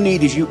whatever your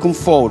need is, you come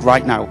forward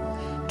right now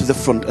to the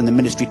front and the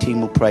ministry team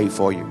will pray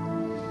for you.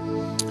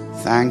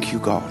 Thank you,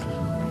 God.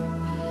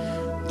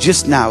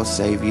 Just now,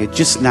 Saviour,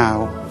 just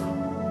now.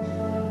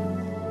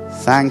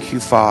 Thank you,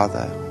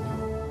 Father.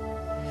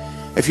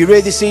 If you're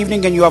here this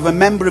evening and you have a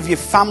member of your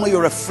family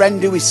or a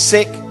friend who is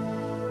sick,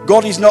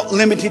 God is not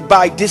limited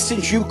by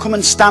distance. You come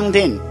and stand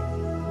in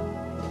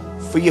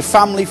for your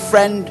family,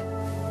 friend.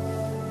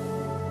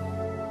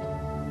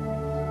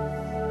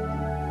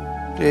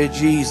 Dear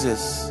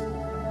Jesus.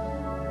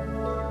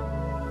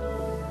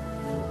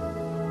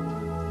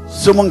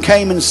 Someone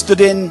came and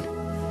stood in.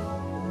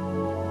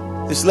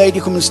 This lady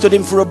came and stood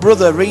in for a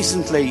brother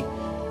recently.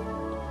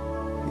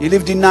 He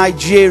lived in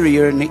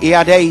Nigeria and he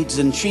had AIDS,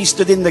 and she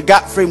stood in the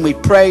gap for him. We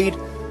prayed.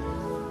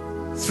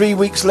 3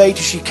 weeks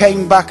later she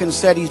came back and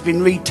said he's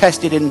been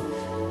retested and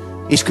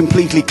he's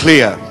completely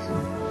clear.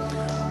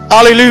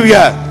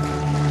 Hallelujah.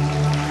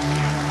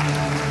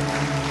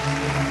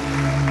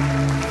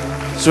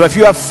 So if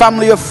you have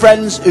family or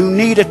friends who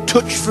need a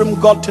touch from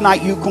God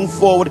tonight, you come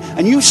forward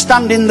and you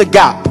stand in the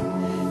gap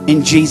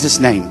in Jesus'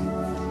 name.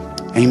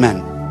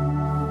 Amen.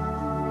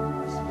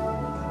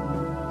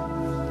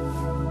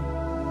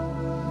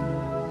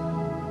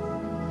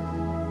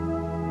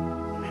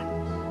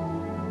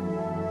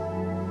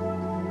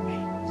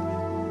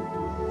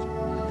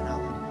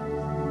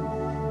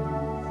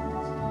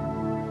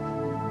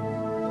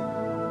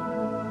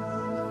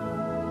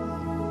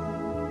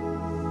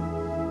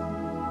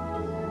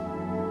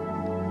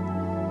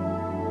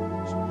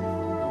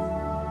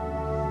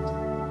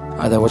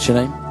 Hi there, what's your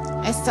name?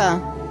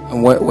 Esther.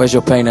 And where's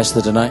your pain,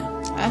 Esther, tonight?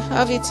 I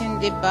have it in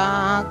the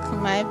back,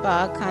 my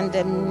back, and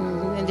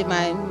in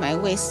my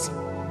waist.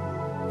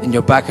 In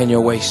your back and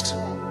your waist?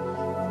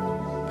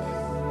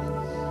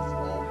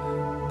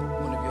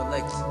 One of your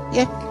legs?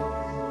 Yeah.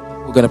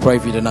 We're going to pray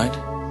for you tonight.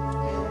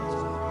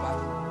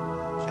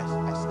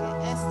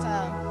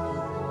 Esther.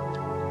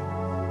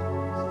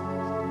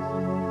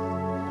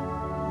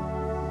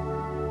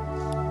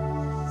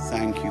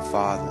 Thank you,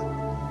 Father.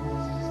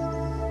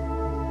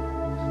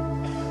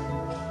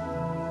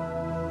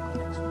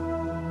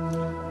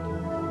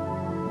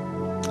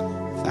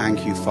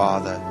 Thank you,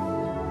 Father.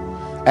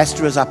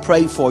 Esther, as I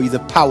pray for you, the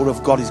power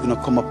of God is going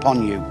to come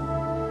upon you.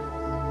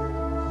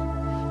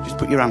 Just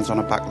put your hands on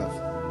her back, love.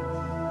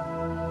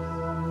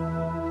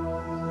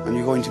 And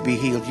you're going to be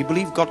healed. You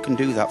believe God can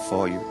do that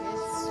for you?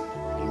 Yes.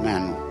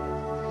 Amen.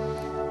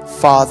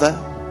 Father,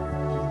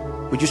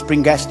 we just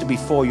bring Esther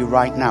before you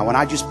right now. And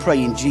I just pray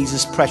in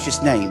Jesus'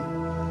 precious name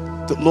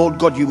that, Lord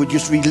God, you would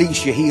just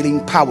release your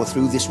healing power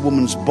through this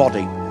woman's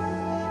body.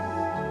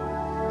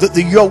 That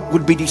the yoke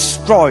would be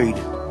destroyed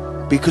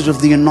because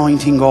of the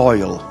anointing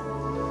oil.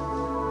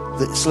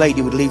 That this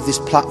lady would leave this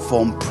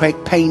platform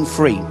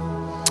pain-free,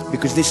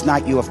 because this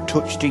night you have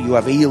touched her, you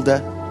have healed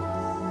her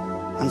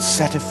and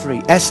set her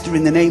free. Esther,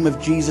 in the name of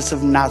Jesus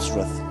of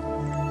Nazareth,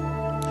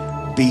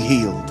 be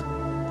healed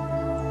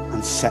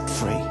and set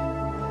free.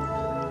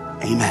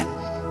 Amen.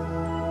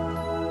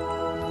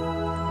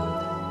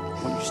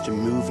 I want you just to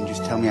move and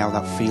just tell me how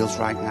that feels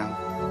right now.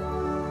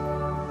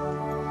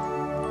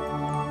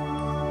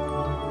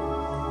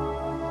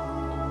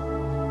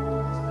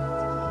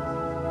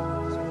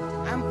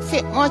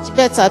 Feel much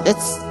better, but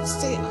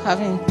still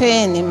having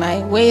pain in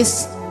my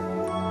waist.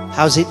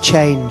 How's it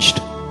changed?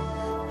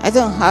 I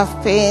don't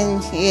have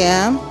pain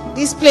here.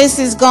 This place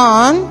is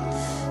gone,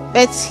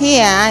 but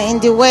here in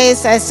the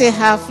waist I still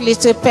have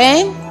little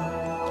pain.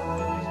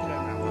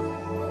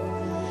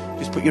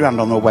 Just put your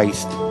hand on the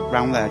waist,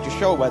 round there. Just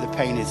show her where the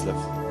pain is,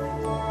 love.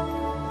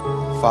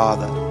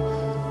 Father.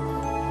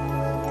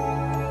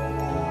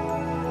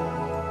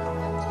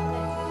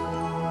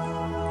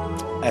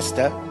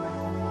 Esther,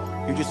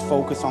 you just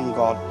focus on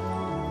God.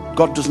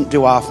 God doesn't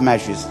do half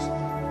measures.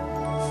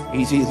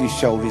 He's healed your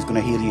shoulder, he's going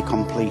to heal you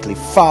completely.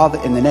 Father,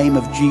 in the name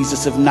of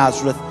Jesus of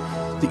Nazareth,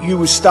 that you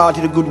who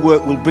started a good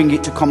work will bring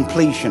it to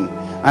completion.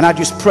 And I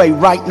just pray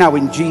right now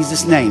in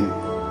Jesus' name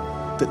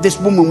that this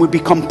woman will be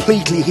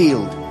completely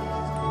healed,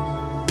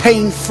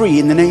 pain-free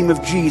in the name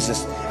of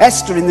Jesus.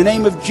 Esther, in the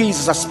name of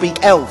Jesus, I speak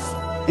health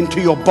into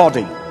your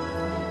body.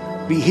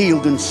 Be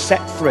healed and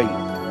set free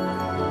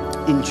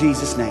in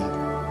Jesus' name.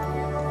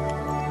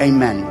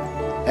 Amen.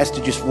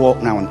 Esther, just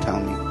walk now and tell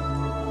me.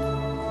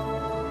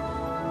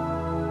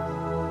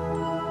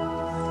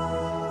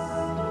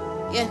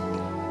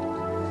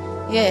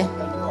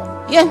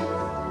 Yeah.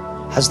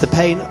 Has the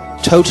pain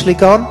totally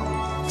gone?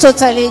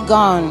 Totally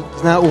gone.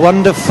 Isn't that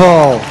wonderful?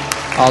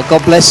 Oh,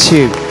 God bless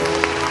you.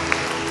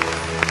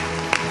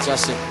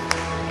 Fantastic.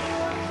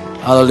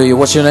 Hallelujah.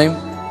 What's your name?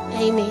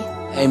 Amy.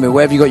 Amy,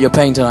 where have you got your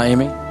pain tonight,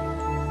 Amy?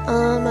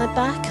 My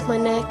back, my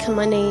neck and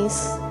my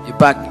knees. Your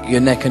back,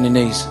 your neck, and your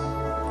knees.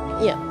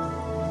 Yeah.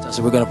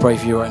 So we're going to pray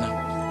for you right now.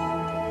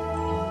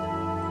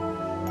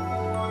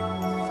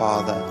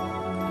 Father,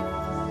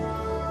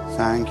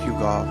 thank you,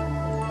 God.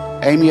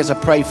 Amy, as I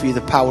pray for you, the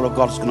power of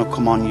God is going to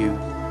come on you.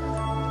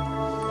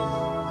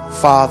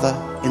 Father,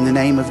 in the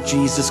name of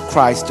Jesus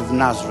Christ of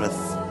Nazareth,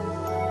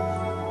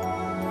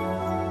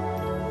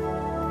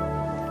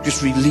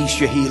 just release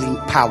your healing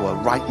power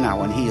right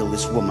now and heal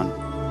this woman.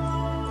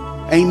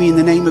 Amy, in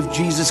the name of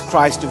Jesus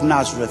Christ of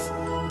Nazareth,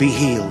 be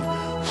healed.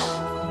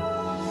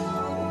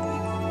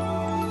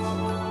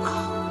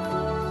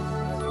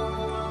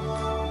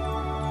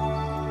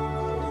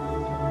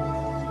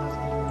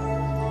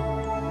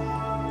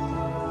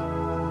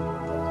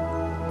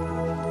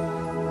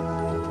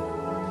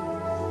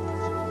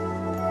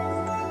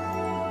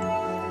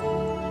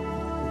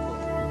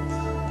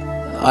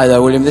 Hi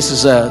there, William. This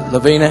is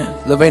Lavina.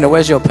 Lavina,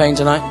 where's your pain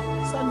tonight?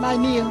 It's on my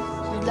knee.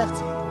 She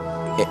left.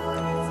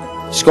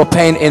 She's got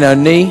pain in her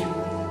knee.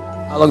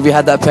 How long have you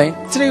had that pain?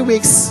 3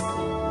 weeks.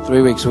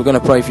 3 weeks. We're going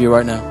to pray for you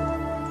right now.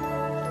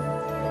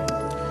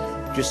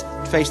 Just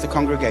face the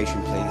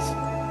congregation, please.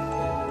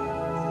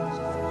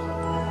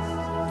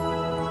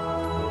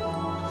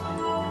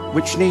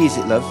 Which knee is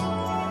it, love?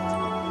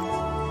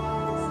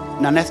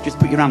 Naneth, just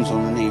put your hands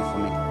on the knee for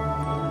me.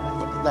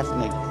 Left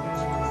knee.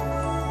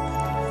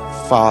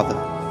 Father,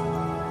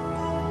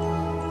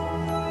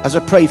 as I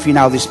pray for you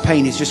now, this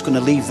pain is just going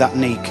to leave that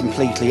knee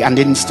completely and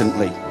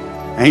instantly.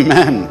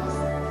 Amen.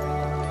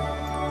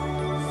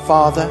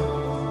 Father,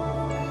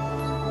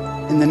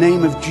 in the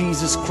name of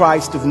Jesus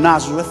Christ of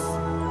Nazareth,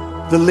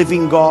 the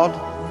living God,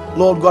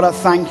 Lord God, I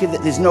thank you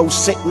that there's no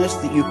sickness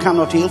that you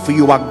cannot heal, for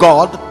you are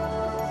God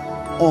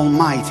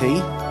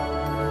Almighty.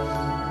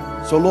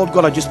 So Lord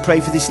God, I just pray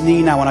for this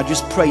knee now, and I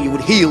just pray you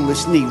would heal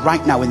this knee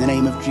right now in the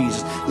name of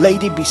Jesus.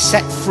 Lady, be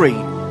set free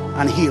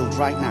and healed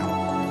right now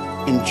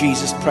in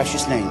Jesus'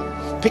 precious name.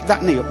 Pick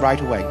that knee up right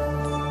away.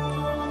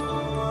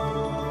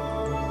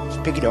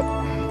 Just pick it up.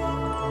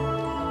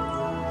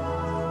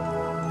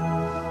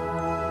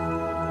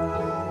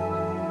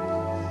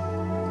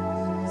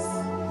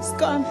 It's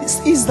gone.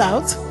 It's eased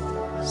out.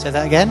 Say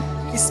that again.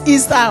 It's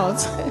eased out.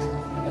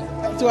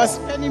 It was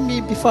paining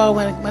me before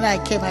when I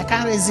came. I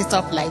can't raise it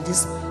up like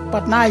this.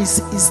 But now it's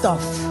eased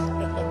off.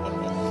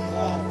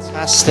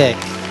 Fantastic.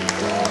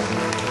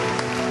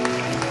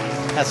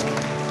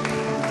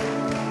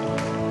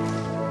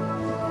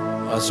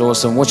 That's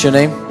awesome. What's your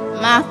name?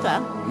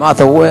 Martha.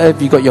 Martha, where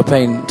have you got your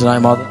pain tonight,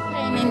 Martha?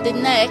 Pain in the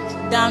neck,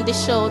 down the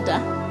shoulder.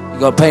 You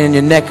got pain in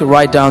your neck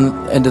right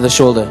down into the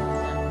shoulder.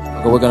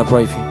 Okay, we're going to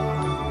pray for you.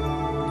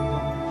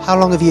 How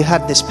long have you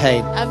had this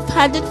pain? I've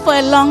had it for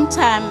a long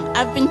time.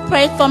 I've been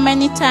prayed for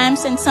many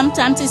times, and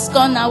sometimes it's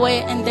gone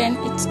away and then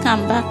it's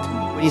come back.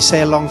 When you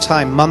say a long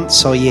time,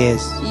 months or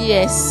years?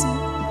 Yes.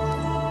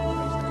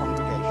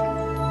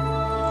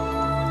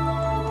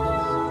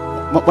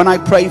 When I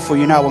pray for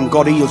you now and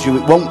God heals you,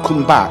 it won't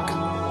come back.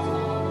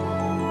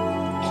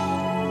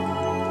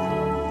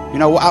 You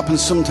know what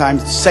happens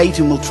sometimes?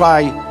 Satan will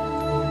try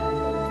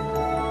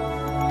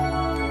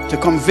to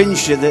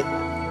convince you that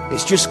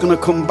it's just going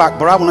to come back.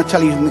 But I want to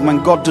tell you, when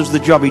God does the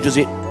job, he does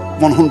it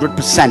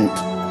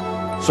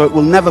 100%. So it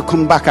will never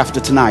come back after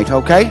tonight,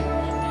 okay?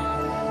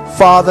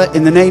 Father,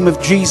 in the name of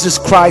Jesus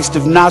Christ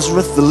of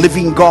Nazareth, the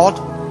living God,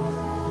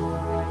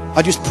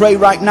 I just pray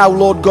right now,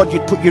 Lord God,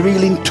 you'd put your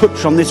healing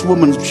touch on this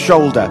woman's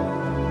shoulder,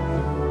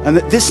 and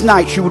that this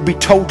night she would be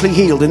totally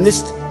healed and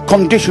this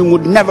condition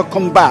would never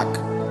come back.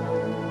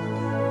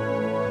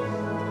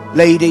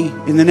 Lady,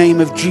 in the name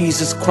of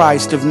Jesus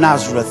Christ of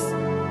Nazareth,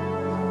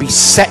 be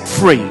set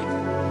free,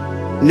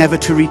 never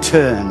to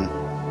return,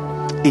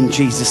 in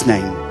Jesus'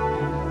 name.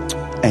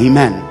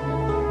 Amen.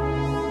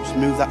 Just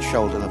move that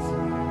shoulder, love.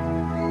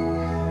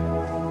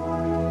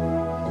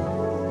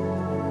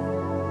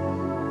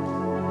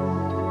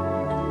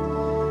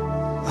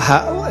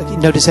 Have you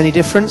noticed any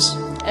difference?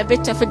 A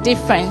bit of a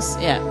difference,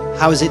 yeah.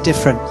 How is it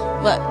different?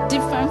 Well,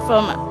 different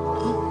from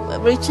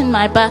reaching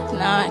my back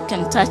now, I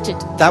can touch it.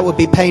 That would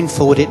be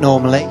painful, would it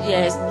normally?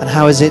 Yes. And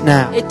how is it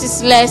now? It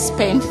is less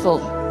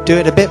painful. Do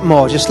it a bit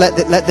more. Just let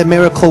the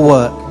miracle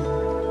work.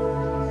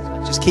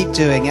 Just keep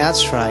doing it.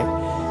 That's right.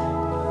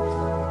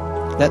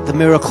 Let the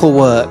miracle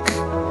work.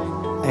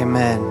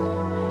 Amen.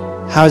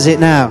 How is it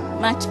now?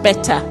 Much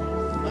better.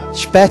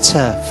 Much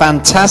better.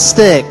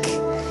 Fantastic.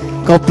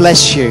 God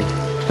bless you.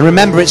 And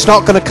remember, it's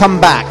not going to come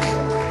back.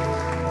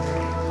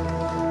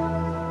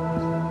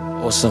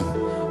 Awesome.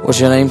 What's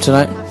your name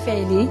tonight?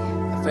 Fairly.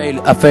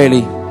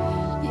 Afeli.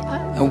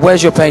 And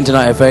where's your pain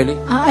tonight, Afeli?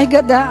 I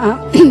got the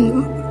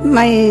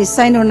my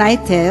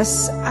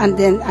sinusitis, and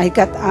then I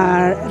got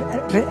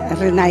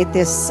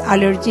rhinitis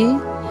allergy,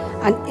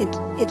 and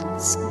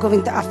it's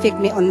going to affect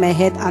me on my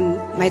head and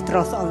my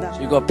throat all that.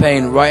 So you got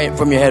pain right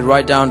from your head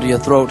right down to your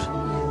throat.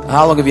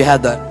 How long have you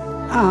had that?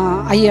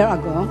 A year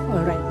ago,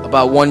 all right.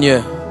 About 1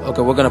 year.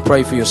 Okay, we're going to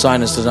pray for your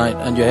sinus tonight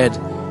and your head.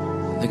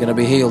 They're going to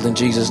be healed in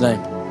Jesus' name.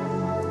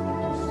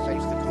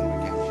 Face the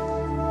congregation.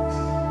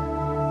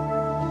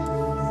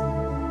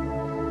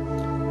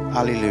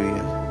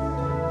 Hallelujah.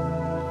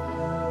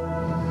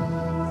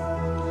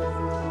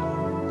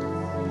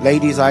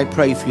 Ladies, I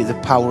pray for you. The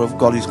power of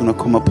God is going to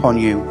come upon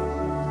you.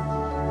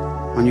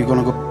 And you're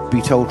going to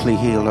be totally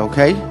healed,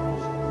 okay?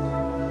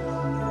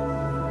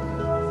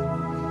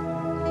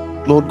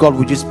 Lord God,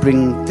 we just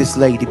bring this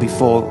lady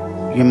before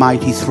your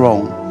mighty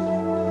throne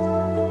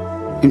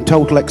in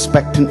total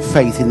expectant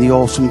faith in the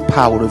awesome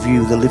power of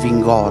you, the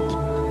living God.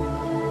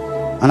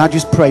 And I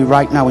just pray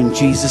right now in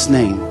Jesus'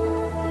 name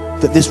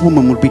that this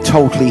woman would be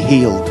totally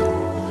healed.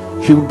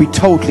 She would be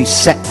totally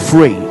set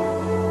free.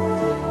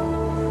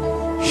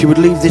 She would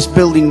leave this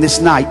building this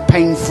night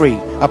pain-free.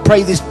 I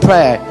pray this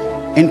prayer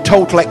in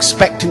total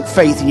expectant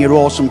faith in your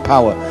awesome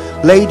power.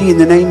 Lady, in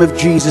the name of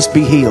Jesus,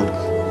 be healed.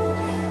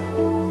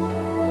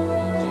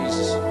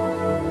 Jesus.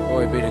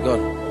 Glory be to God.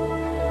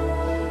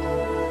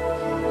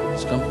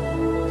 Let's come.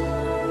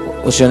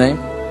 What's your name?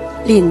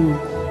 Lynn.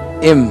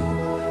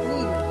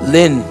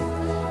 Lynn.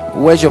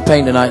 Where's your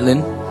pain tonight,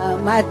 Lynn?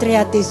 My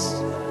arthritis.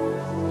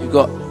 You've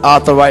got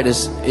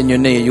arthritis in your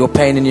knee. You're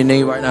pain in your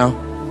knee right now.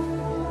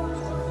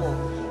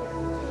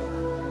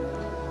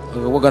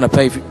 Okay, we're going to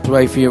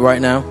pray for you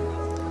right now.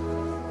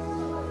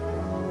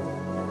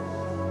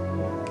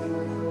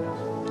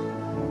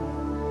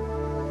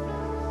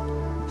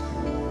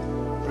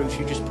 Bruce,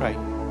 you just pray.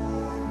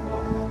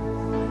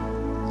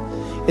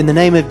 In the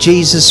name of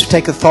Jesus,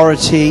 take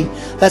authority.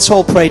 Let's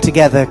all pray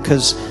together,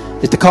 because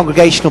the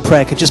congregational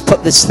prayer can just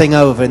put this thing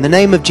over. In the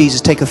name of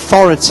Jesus, take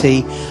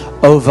authority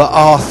over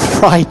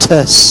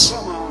arthritis.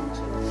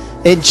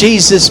 In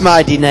Jesus'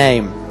 mighty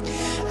name.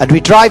 And we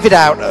drive it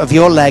out of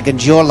your leg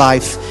and your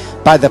life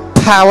by the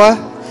power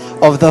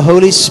of the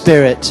Holy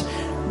Spirit.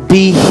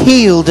 Be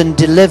healed and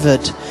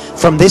delivered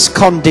from this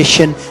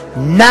condition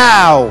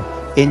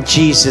now in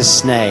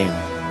Jesus' name.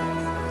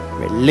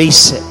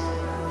 Release it.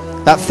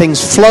 That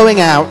thing's flowing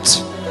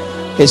out.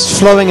 It's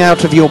flowing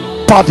out of your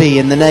body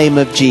in the name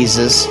of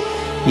Jesus.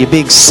 You're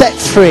being set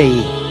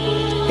free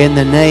in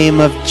the name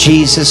of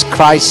Jesus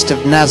Christ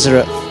of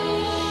Nazareth.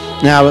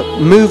 Now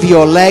move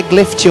your leg,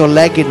 lift your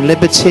leg in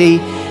liberty.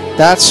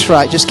 That's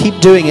right, just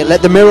keep doing it.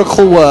 Let the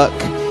miracle work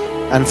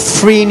and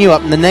freeing you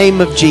up in the name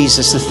of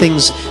Jesus. The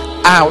thing's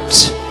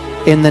out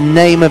in the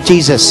name of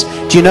Jesus.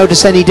 Do you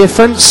notice any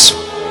difference?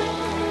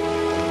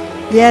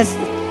 Yes,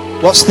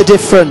 What's the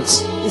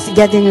difference? it's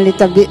getting a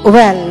little bit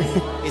well.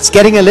 It's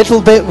getting a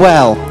little bit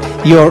well.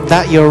 You're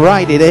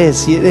right, it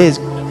is. It is.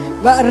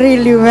 But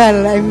really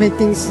well, I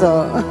think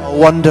so. Oh,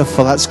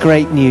 wonderful, that's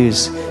great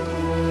news.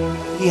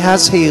 He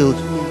has healed.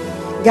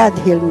 God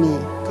heal me.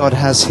 God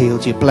has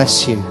healed you.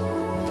 Bless you.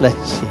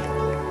 Bless you.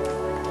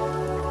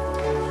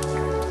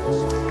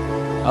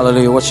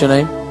 Hallelujah. What's your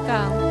name?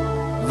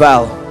 Val.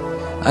 Val.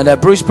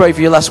 And Bruce prayed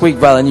for you last week,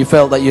 Val, and you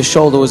felt that your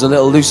shoulder was a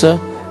little looser.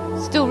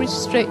 Still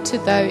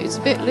restricted though. It's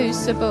a bit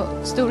looser,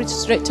 but still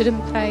restricted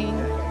and pain.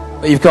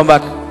 But you've come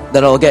back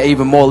that it'll get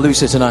even more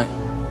looser tonight.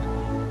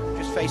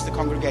 Just face the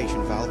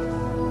congregation, Val.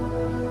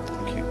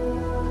 Thank you.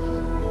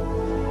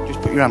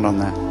 Just put your hand on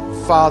there.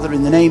 Father,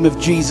 in the name of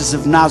Jesus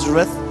of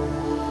Nazareth,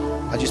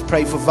 I just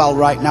pray for Val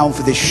right now and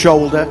for this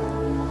shoulder.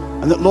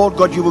 And that, Lord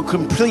God, you will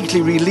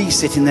completely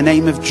release it in the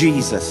name of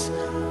Jesus.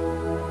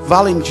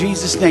 Val, in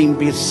Jesus' name,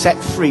 be set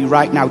free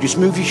right now. Just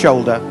move your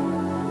shoulder.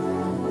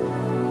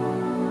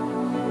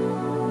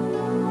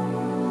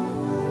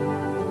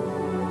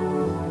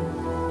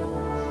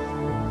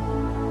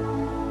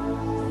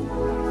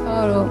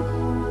 Oh,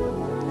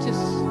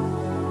 just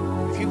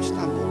If you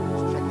stand up,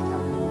 just check it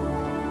out.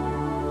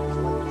 Just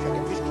check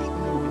it. Just keep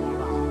moving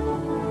your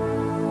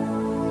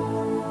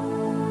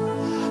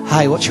arm.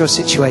 Hi, what's your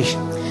situation?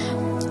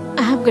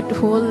 I have got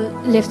whole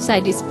left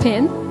side is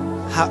pain.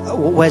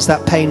 Where's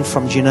that pain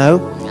from, do you know?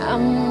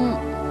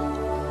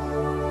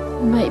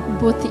 My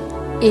both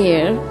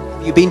ear.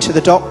 Have you been to the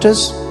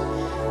doctors?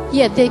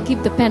 Yeah, they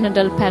give the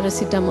Panadol,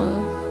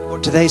 paracetamol.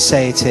 What do they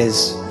say it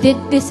is?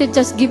 They said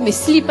just give me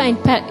sleep and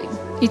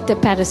eat the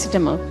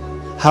paracetamol.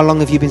 How long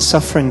have you been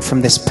suffering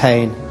from this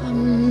pain?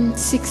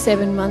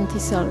 6-7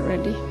 months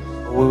already.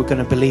 We were going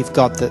to believe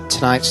God that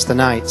tonight's the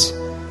night. Face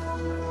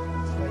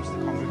the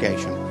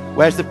congregation.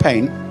 Where's the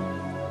pain?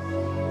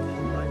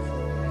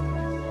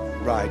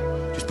 Right.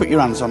 Just put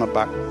your hands on her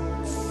back.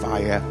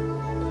 Fire.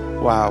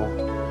 Wow.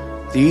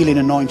 The healing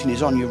anointing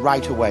is on you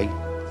right away.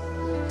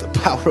 The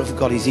power of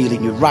God is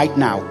healing you right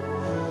now.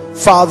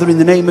 Father, in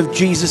the name of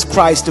Jesus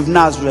Christ of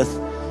Nazareth,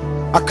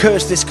 I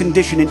curse this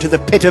condition into the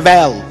pit of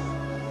hell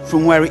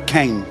from where it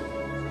came.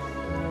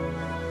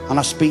 And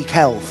I speak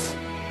health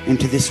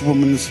into this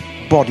woman's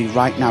body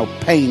right now.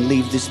 Pain,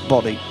 leave this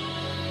body.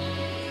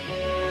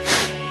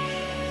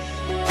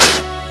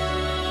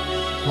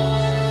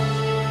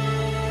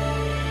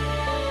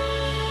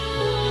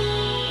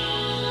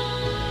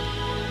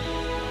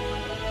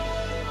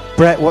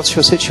 Brett, what's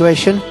your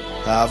situation?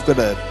 I've got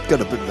a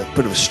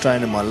bit of a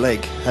strain in my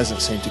leg.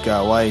 Hasn't seemed to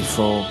go away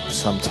for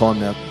some time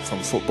now from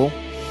football.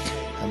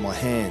 And my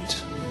hand,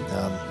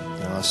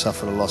 I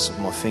suffered a loss of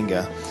my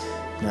finger.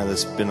 Now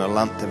there's been a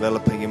lump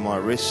developing in my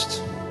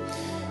wrist.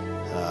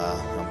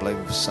 I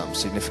believe something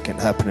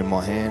significant happened in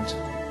my hand.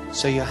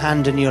 So your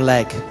hand and your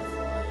leg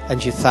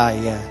and your thigh,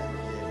 yeah.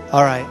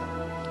 All right.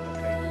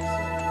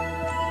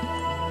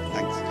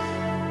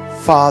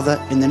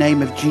 Father, in the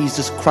name of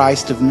Jesus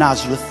Christ of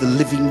Nazareth, the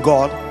living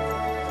God,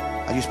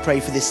 I just pray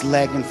for this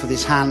leg and for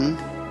this hand,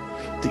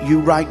 that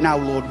you right now,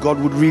 Lord God,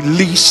 would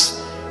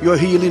release your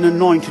healing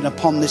anointing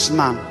upon this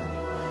man.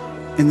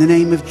 In the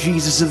name of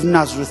Jesus of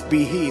Nazareth,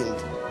 be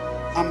healed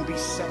and be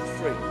set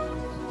free.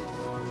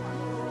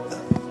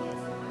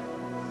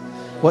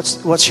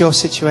 What's your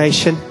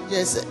situation?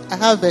 Yes, I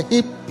have a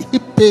hip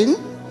pain.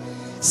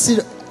 See,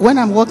 when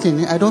I'm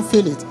walking, I don't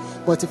feel it.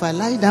 But if I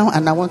lie down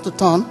and I want to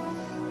turn,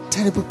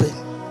 terrible pain.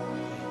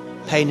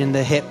 Pain in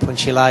the hip when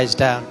she lies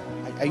down.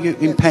 Are you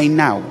in pain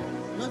now?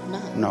 Not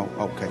now. No,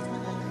 okay.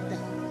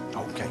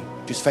 Okay.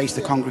 Just face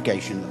the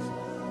congregation,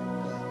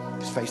 love.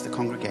 Just face the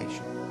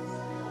congregation.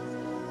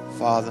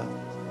 Father,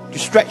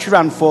 just stretch your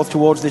hand forth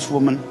towards this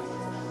woman.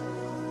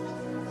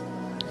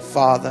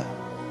 Father,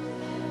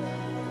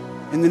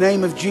 in the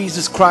name of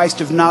Jesus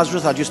Christ of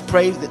Nazareth, I just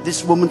pray that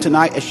this woman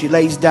tonight, as she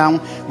lays down,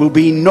 will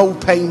be in no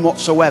pain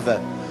whatsoever.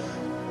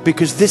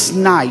 Because this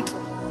night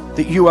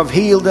that you have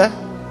healed her,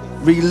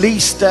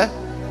 released her,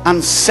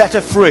 and set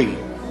her free.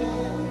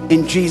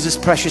 In Jesus'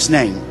 precious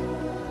name.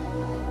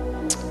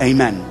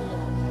 Amen.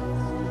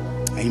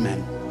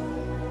 Amen.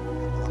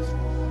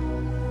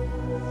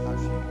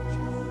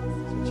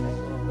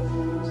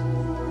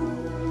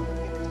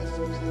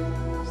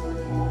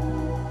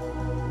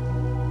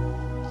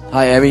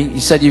 Hi, Amy. You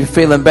said you're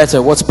feeling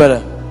better. What's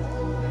better?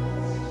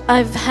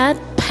 I've had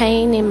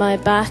pain in my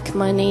back,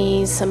 my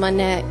knees, and my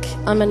neck.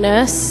 I'm a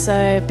nurse, so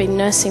I've been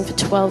nursing for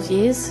 12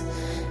 years.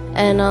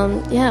 And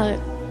yeah,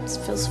 it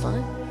feels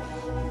fine.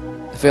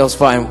 It feels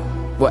fine.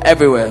 Well,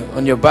 everywhere.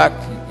 On your back,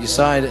 your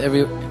side,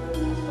 everywhere. I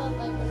felt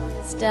like when I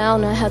was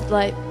down, I had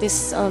like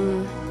this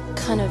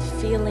kind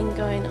of feeling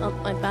going up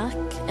my back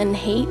and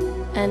heat,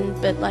 and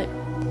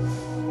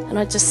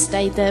I just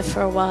stayed there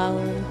for a while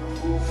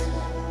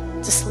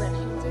and just let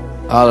him do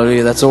it.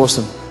 Hallelujah. That's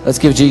awesome. Let's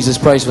give Jesus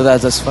praise for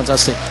that. That's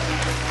fantastic.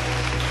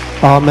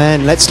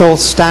 Amen. Let's all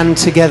stand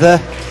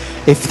together.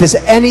 If there's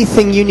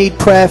anything you need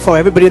prayer for,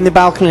 everybody in the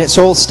balcony, let's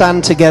all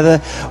stand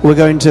together. We're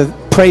going to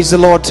praise the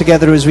Lord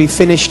together as we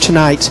finish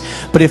tonight.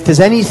 But if there's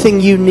anything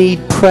you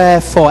need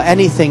prayer for,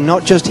 anything,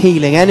 not just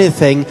healing,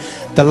 anything,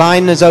 the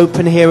line is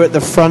open here at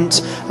the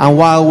front. And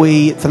while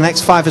we, for the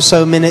next 5 or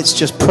so minutes,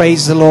 just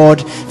praise the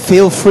Lord,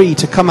 feel free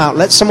to come out.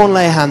 Let someone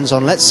lay hands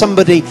on. Let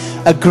somebody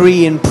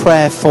agree in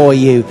prayer for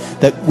you,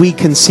 that we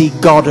can see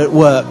God at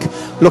work.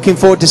 Looking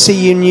forward to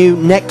seeing you.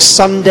 Next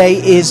Sunday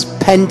is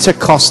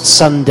Pentecost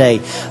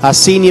Sunday. Our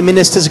senior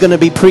minister is going to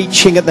be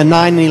preaching at the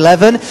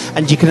 9/11,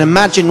 and you can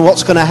imagine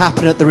what's going to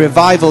happen at the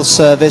revival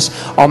service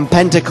on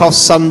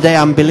Pentecost Sunday.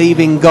 I'm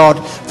believing God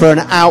for an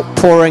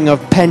outpouring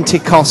of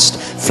Pentecost,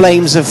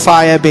 flames of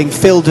fire, being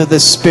filled with the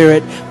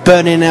Spirit,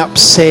 burning up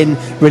sin,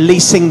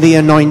 releasing the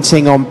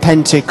anointing on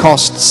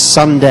Pentecost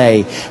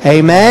Sunday.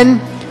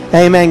 Amen.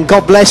 Amen.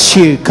 God bless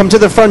you. Come to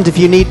the front if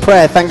you need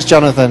prayer. Thanks,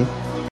 Jonathan.